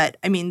mentioned it, but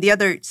the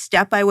other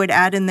step I would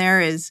add in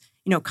there is,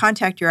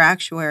 contact your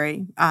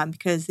actuary,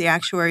 because the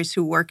actuaries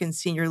who work in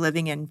senior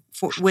living and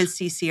with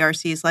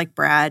CCRCs like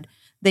Brad,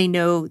 they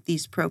know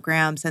these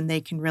programs and they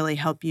can really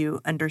help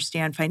you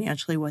understand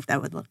financially what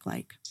that would look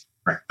like.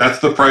 Right. That's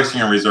the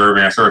pricing and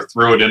reserving. I sort of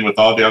threw it in with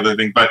all the other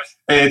things, but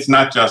it's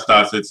not just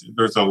us.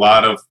 There's a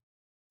lot of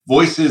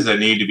voices that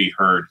need to be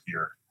heard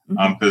here,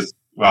 because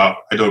I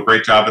do a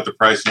great job at the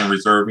pricing and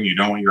reserving. You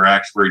don't want your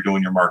actuary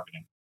doing your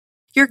marketing.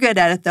 You're good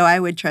at it, though. I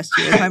would trust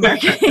you with my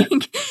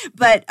marketing.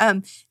 But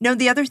no,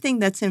 the other thing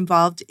that's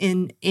involved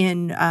in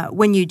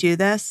when you do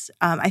this,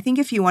 I think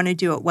if you want to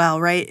do it well,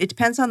 right, it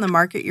depends on the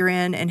market you're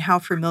in and how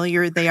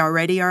familiar they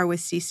already are with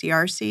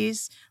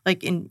CCRCs.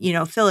 Like in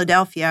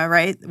Philadelphia,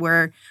 right,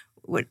 where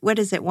what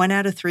is it? 1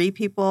 out of 3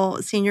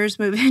 seniors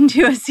move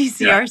into a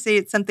CCRC. Yeah.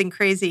 It's something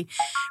crazy,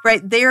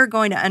 right? They are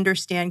going to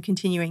understand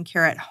continuing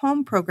care at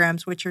home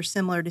programs, which are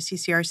similar to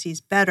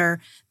CCRCs, better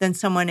than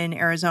someone in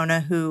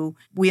Arizona who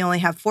we only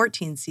have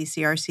 14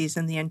 CCRCs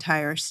in the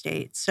entire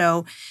state.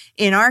 So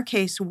in our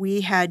case,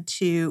 we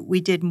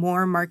did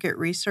more market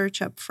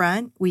research up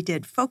front. We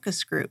did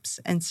focus groups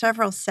and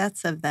several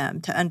sets of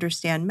them to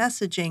understand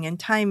messaging and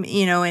time,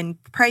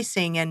 and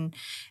pricing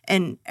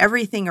and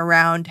everything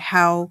around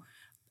how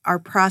our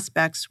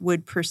prospects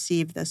would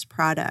perceive this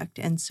product.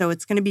 And so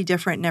it's going to be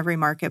different in every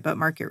market, but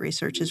market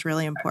research is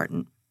really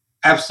important.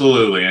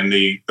 Absolutely. And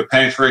the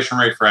penetration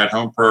rate for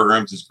at-home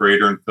programs is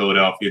greater in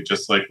Philadelphia,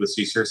 just like with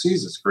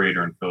CCRCs, it's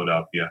greater in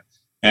Philadelphia.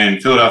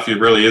 And Philadelphia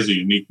really is a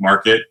unique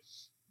market.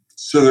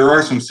 So there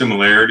are some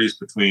similarities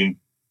between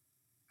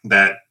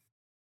the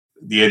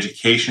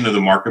education of the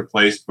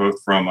marketplace,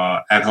 both from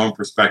an at-home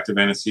perspective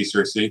and a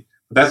CCRC.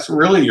 But that's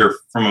really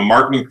from a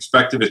marketing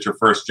perspective, it's your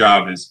first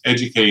job is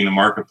educating the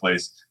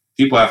marketplace.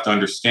 People have to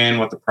understand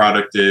what the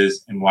product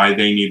is and why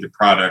they need the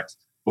product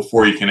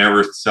before you can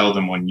ever sell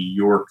them on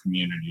your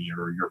community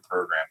or your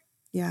program.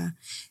 Yeah.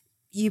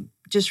 You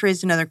just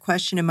raised another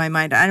question in my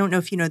mind. I don't know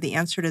if you know the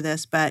answer to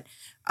this, but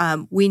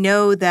we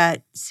know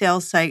that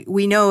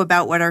we know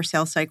about what our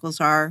sales cycles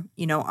are,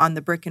 on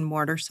the brick and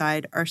mortar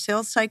side. Are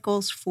sales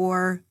cycles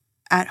for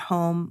at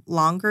home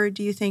longer,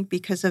 do you think,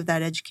 because of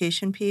that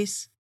education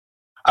piece?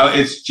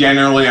 It's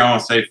generally, I want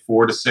to say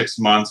 4 to 6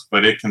 months,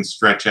 but it can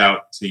stretch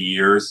out to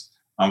years.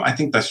 I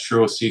think that's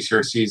true of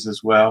CCRCs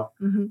as well.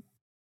 Mm-hmm.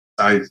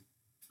 I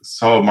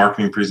saw a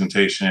marketing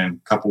presentation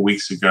a couple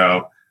weeks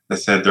ago that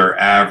said their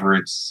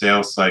average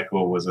sales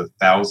cycle was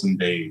 1,000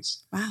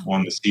 days. Wow.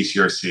 On the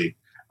CCRC.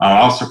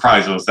 I was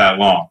surprised it was that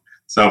long.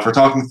 So if we're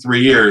talking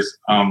 3 years,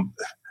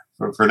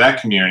 for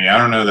that community, I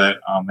don't know that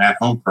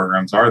at-home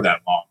programs are that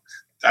long.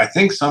 I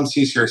think some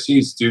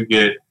CCRCs do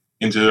get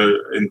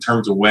in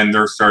terms of when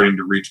they're starting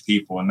to reach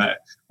people. And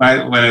that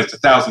when it's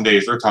 1,000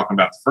 days, they're talking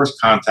about the first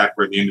contact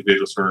where the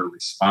individual sort of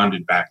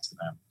responded back to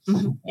them.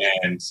 Mm-hmm.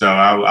 And so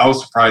I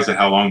was surprised at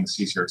how long the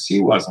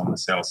CCRC was on the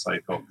sales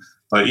cycle.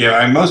 But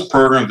yeah, most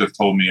programs have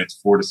told me it's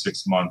 4 to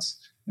 6 months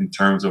in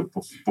terms of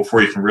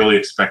before you can really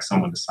expect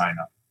someone to sign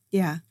up.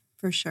 Yeah,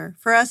 for sure.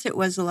 For us, it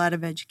was a lot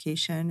of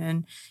education.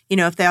 And,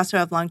 if they also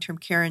have long-term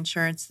care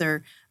insurance,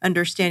 they're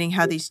understanding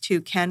how these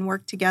two can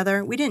work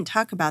together. We didn't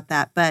talk about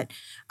that, but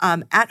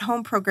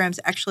at-home programs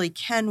actually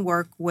can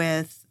work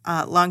with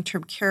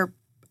long-term care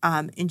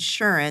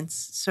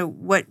insurance. So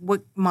what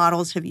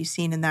models have you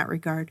seen in that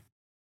regard?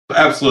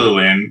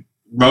 Absolutely. And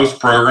most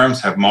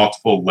programs have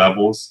multiple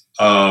levels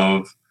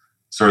of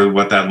sort of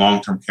what that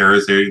long-term care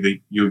is.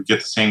 You get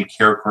the same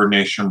care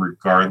coordination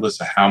regardless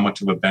of how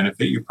much of a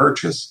benefit you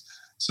purchase.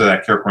 So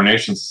that care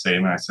coordination is the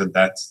same. And I said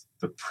that's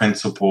the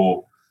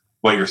principle,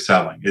 what you're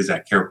selling is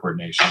that care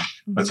coordination.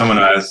 Mm-hmm. But someone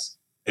who has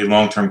a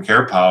long-term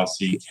care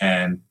policy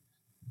can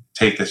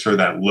take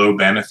that low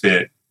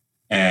benefit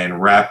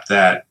and wrap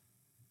that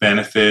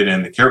benefit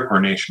and the care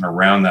coordination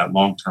around that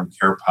long-term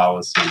care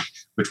policy,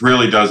 which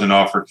really doesn't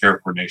offer care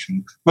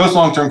coordination. Most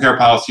long-term care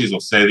policies will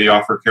say they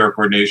offer care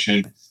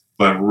coordination,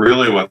 but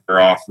really what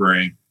they're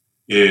offering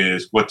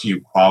is what do you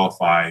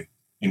qualify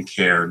in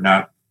care,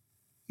 not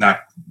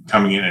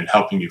coming in and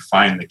helping you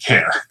find the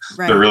care.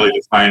 Right. They're really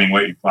defining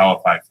what you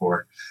qualify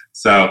for.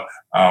 So,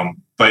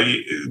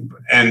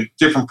 and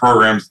different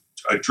programs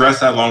address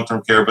that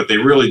long-term care, but they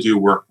really do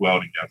work well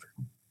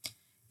together.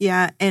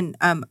 Yeah, and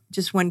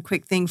just one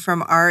quick thing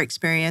from our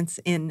experience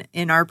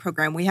in our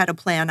program, we had a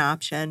plan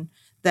option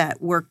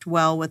that worked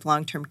well with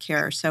long-term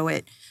care. So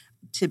it,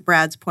 to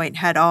Brad's point,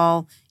 had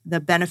all the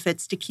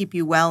benefits to keep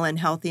you well and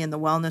healthy in the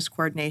wellness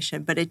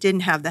coordination, but it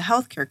didn't have the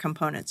healthcare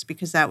components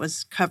because that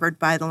was covered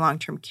by the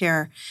long-term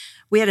care.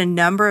 We had a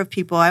number of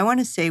people, I want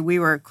to say we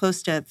were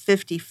close to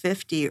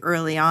 50-50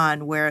 early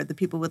on, where the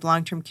people with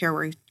long-term care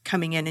were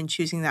coming in and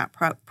choosing that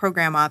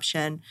program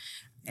option,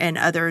 and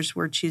others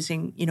were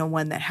choosing,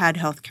 one that had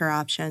healthcare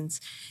options.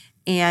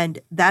 And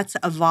that's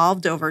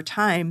evolved over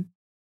time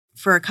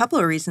for a couple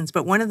of reasons.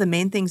 But one of the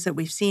main things that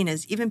we've seen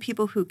is even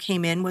people who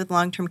came in with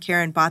long-term care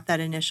and bought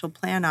that initial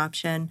plan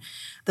option,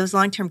 those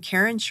long-term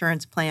care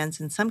insurance plans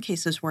in some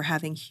cases were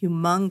having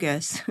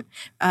humongous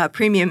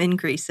premium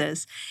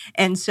increases.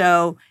 And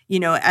so,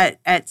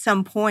 at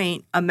some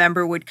point, a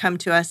member would come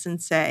to us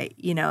and say,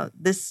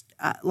 this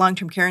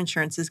long-term care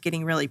insurance is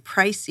getting really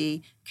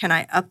pricey. Can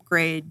I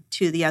upgrade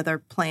to the other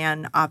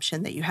plan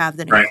option that you have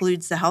that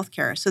includes the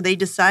healthcare? So they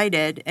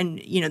decided, and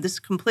this is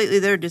completely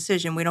their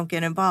decision, we don't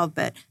get involved,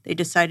 but they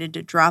decided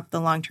to drop the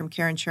long-term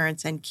care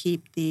insurance and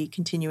keep the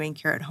continuing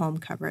care at home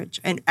coverage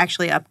and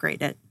actually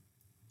upgrade it.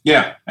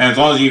 Yeah, and as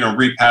long as you don't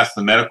read past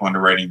the medical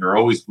underwriting, you're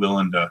always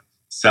willing to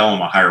sell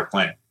them a higher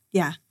plan.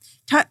 Yeah.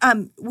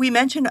 We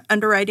mentioned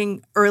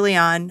underwriting early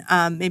on.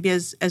 Maybe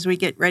as we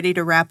get ready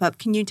to wrap up,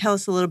 can you tell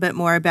us a little bit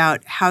more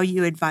about how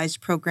you advise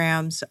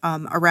programs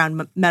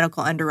around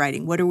medical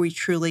underwriting? What are we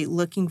truly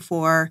looking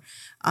for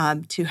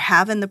to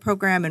have in the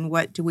program, and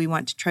what do we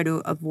want to try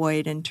to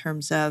avoid in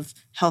terms of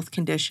health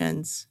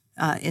conditions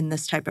in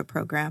this type of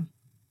program?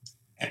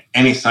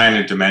 any sign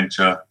of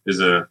dementia is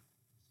an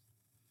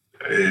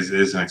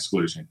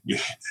exclusion,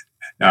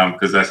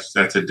 because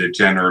that's a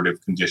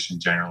degenerative condition,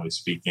 generally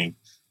speaking.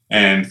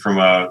 And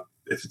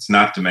if it's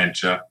not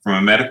dementia, from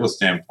a medical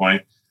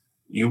standpoint,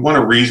 you want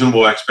a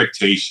reasonable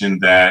expectation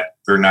that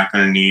they're not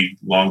going to need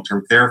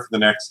long-term care for the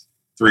next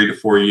 3 to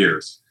 4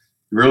 years.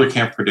 You really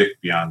can't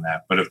predict beyond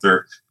that. But if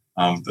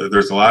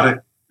there's a lot of,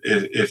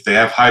 if they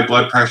have high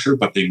blood pressure,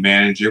 but they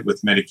manage it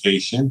with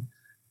medication,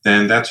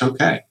 then that's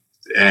okay.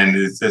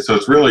 And so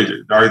it's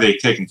really, are they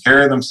taking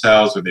care of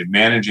themselves? Are they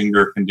managing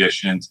their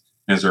conditions?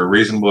 And is there a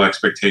reasonable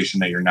expectation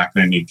that you're not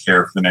going to need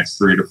care for the next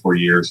 3 to 4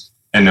 years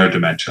and no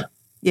dementia?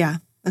 Yeah,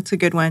 that's a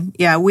good one.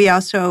 Yeah, we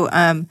also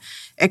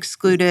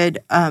excluded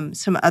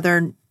some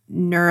other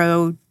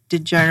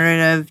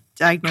neurodegenerative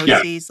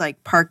diagnoses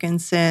like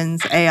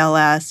Parkinson's,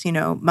 ALS,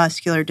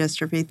 muscular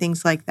dystrophy,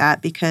 things like that,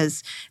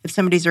 because if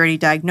somebody's already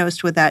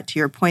diagnosed with that, to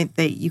your point,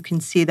 that you can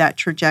see that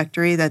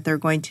trajectory that they're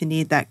going to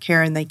need that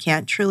care and they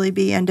can't truly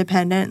be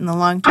independent in the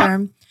long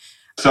term.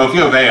 So if you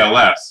have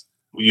ALS,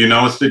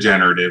 it's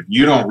degenerative.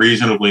 You don't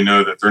reasonably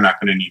know that they're not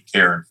going to need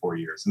care in 4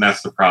 years. And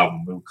that's the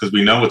problem, because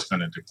we know it's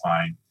going to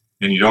decline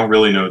and you don't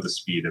really know the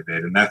speed of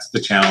it. And that's the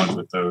challenge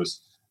with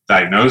those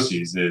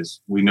diagnoses,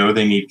 is we know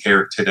they need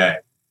care today.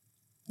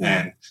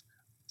 And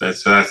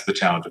that's the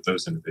challenge with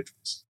those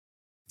individuals.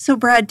 So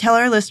Brad, tell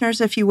our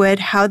listeners, if you would,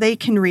 how they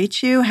can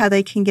reach you, how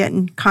they can get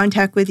in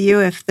contact with you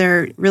if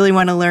they really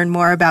want to learn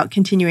more about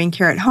continuing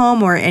care at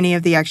home or any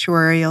of the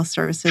actuarial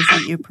services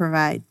that you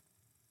provide.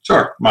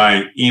 Sure.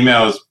 My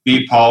email is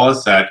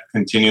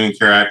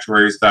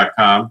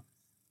bpaulus@continuingcareactuaries.com.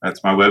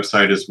 That's my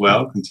website as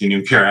well,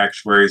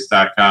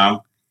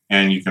 continuingcareactuaries.com.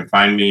 And you can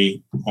find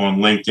me on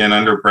LinkedIn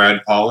under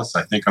Brad Paulus.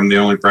 I think I'm the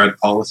only Brad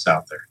Paulus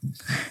out there.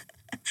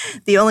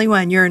 The only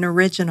one. You're an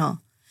original.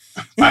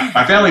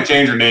 My family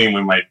changed their name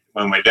when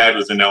my dad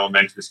was in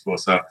elementary school.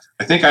 So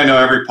I think I know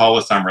every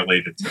Paulus I'm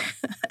related to.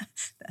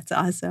 That's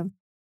awesome.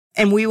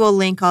 And we will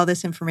link all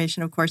this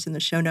information, of course, in the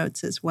show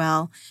notes as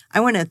well. I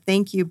want to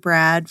thank you,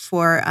 Brad,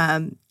 for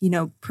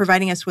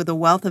providing us with a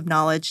wealth of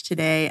knowledge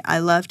today. I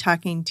love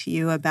talking to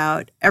you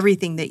about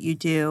everything that you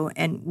do.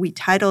 And we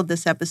titled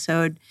this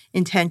episode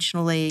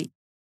intentionally,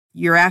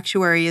 Your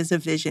Actuary is a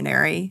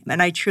Visionary.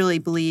 And I truly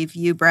believe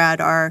you, Brad,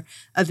 are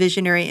a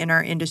visionary in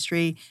our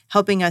industry,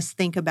 helping us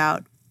think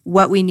about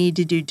what we need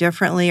to do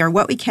differently or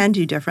what we can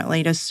do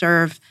differently to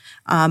serve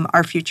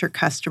our future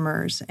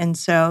customers. And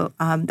so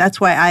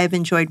that's why I have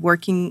enjoyed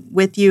working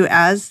with you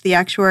as the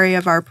actuary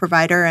of our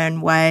provider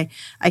and why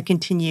I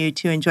continue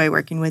to enjoy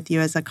working with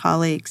you as a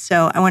colleague.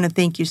 So I want to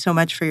thank you so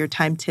much for your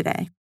time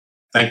today.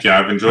 Thank you.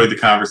 I've enjoyed the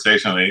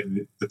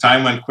conversation. The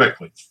time went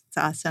quickly. It's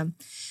awesome.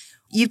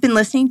 You've been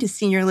listening to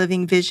Senior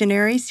Living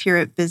Visionaries here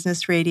at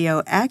Business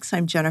Radio X.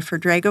 I'm Jennifer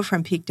Drago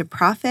from Peak to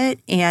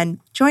Profit. And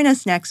join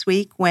us next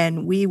week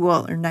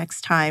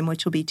next time,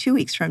 which will be 2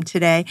 weeks from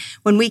today,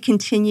 when we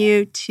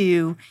continue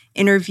to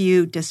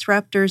interview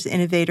disruptors,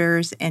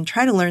 innovators, and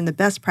try to learn the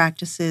best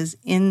practices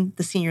in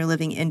the senior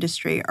living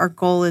industry. Our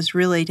goal is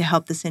really to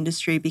help this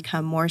industry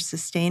become more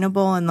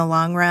sustainable in the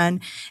long run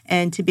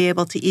and to be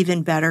able to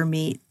even better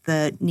meet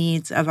the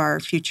needs of our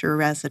future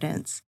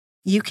residents.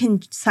 You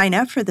can sign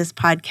up for this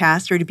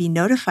podcast or to be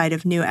notified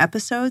of new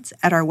episodes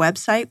at our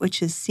website, which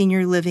is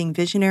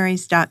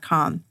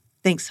seniorlivingvisionaries.com.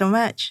 Thanks so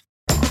much.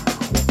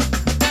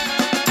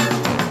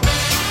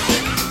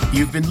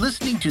 You've been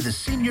listening to the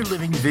Senior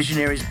Living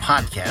Visionaries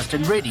podcast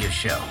and radio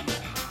show,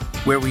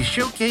 where we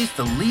showcase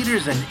the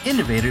leaders and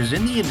innovators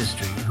in the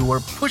industry who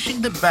are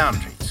pushing the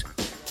boundaries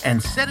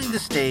and setting the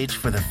stage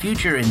for the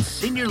future in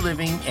senior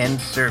living and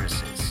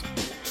services.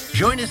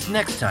 Join us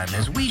next time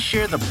as we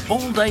share the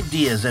bold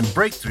ideas and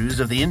breakthroughs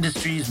of the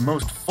industry's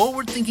most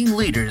forward-thinking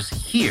leaders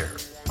here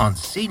on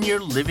Senior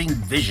Living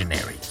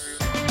Visionaries.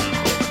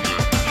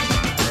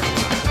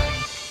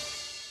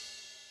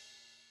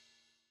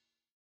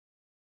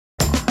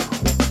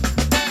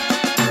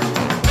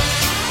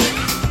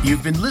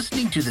 You've been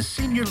listening to the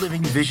Senior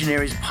Living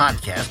Visionaries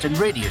podcast and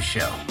radio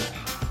show,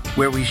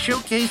 where we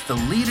showcase the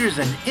leaders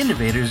and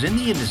innovators in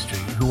the industry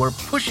who are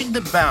pushing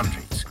the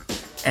boundaries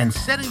and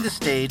setting the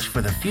stage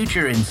for the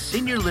future in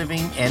senior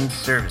living and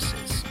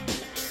services.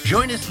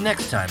 Join us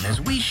next time as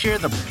we share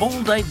the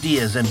bold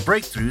ideas and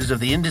breakthroughs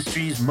of the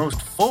industry's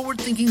most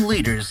forward-thinking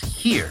leaders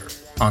here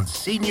on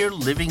Senior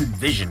Living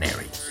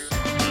Visionaries.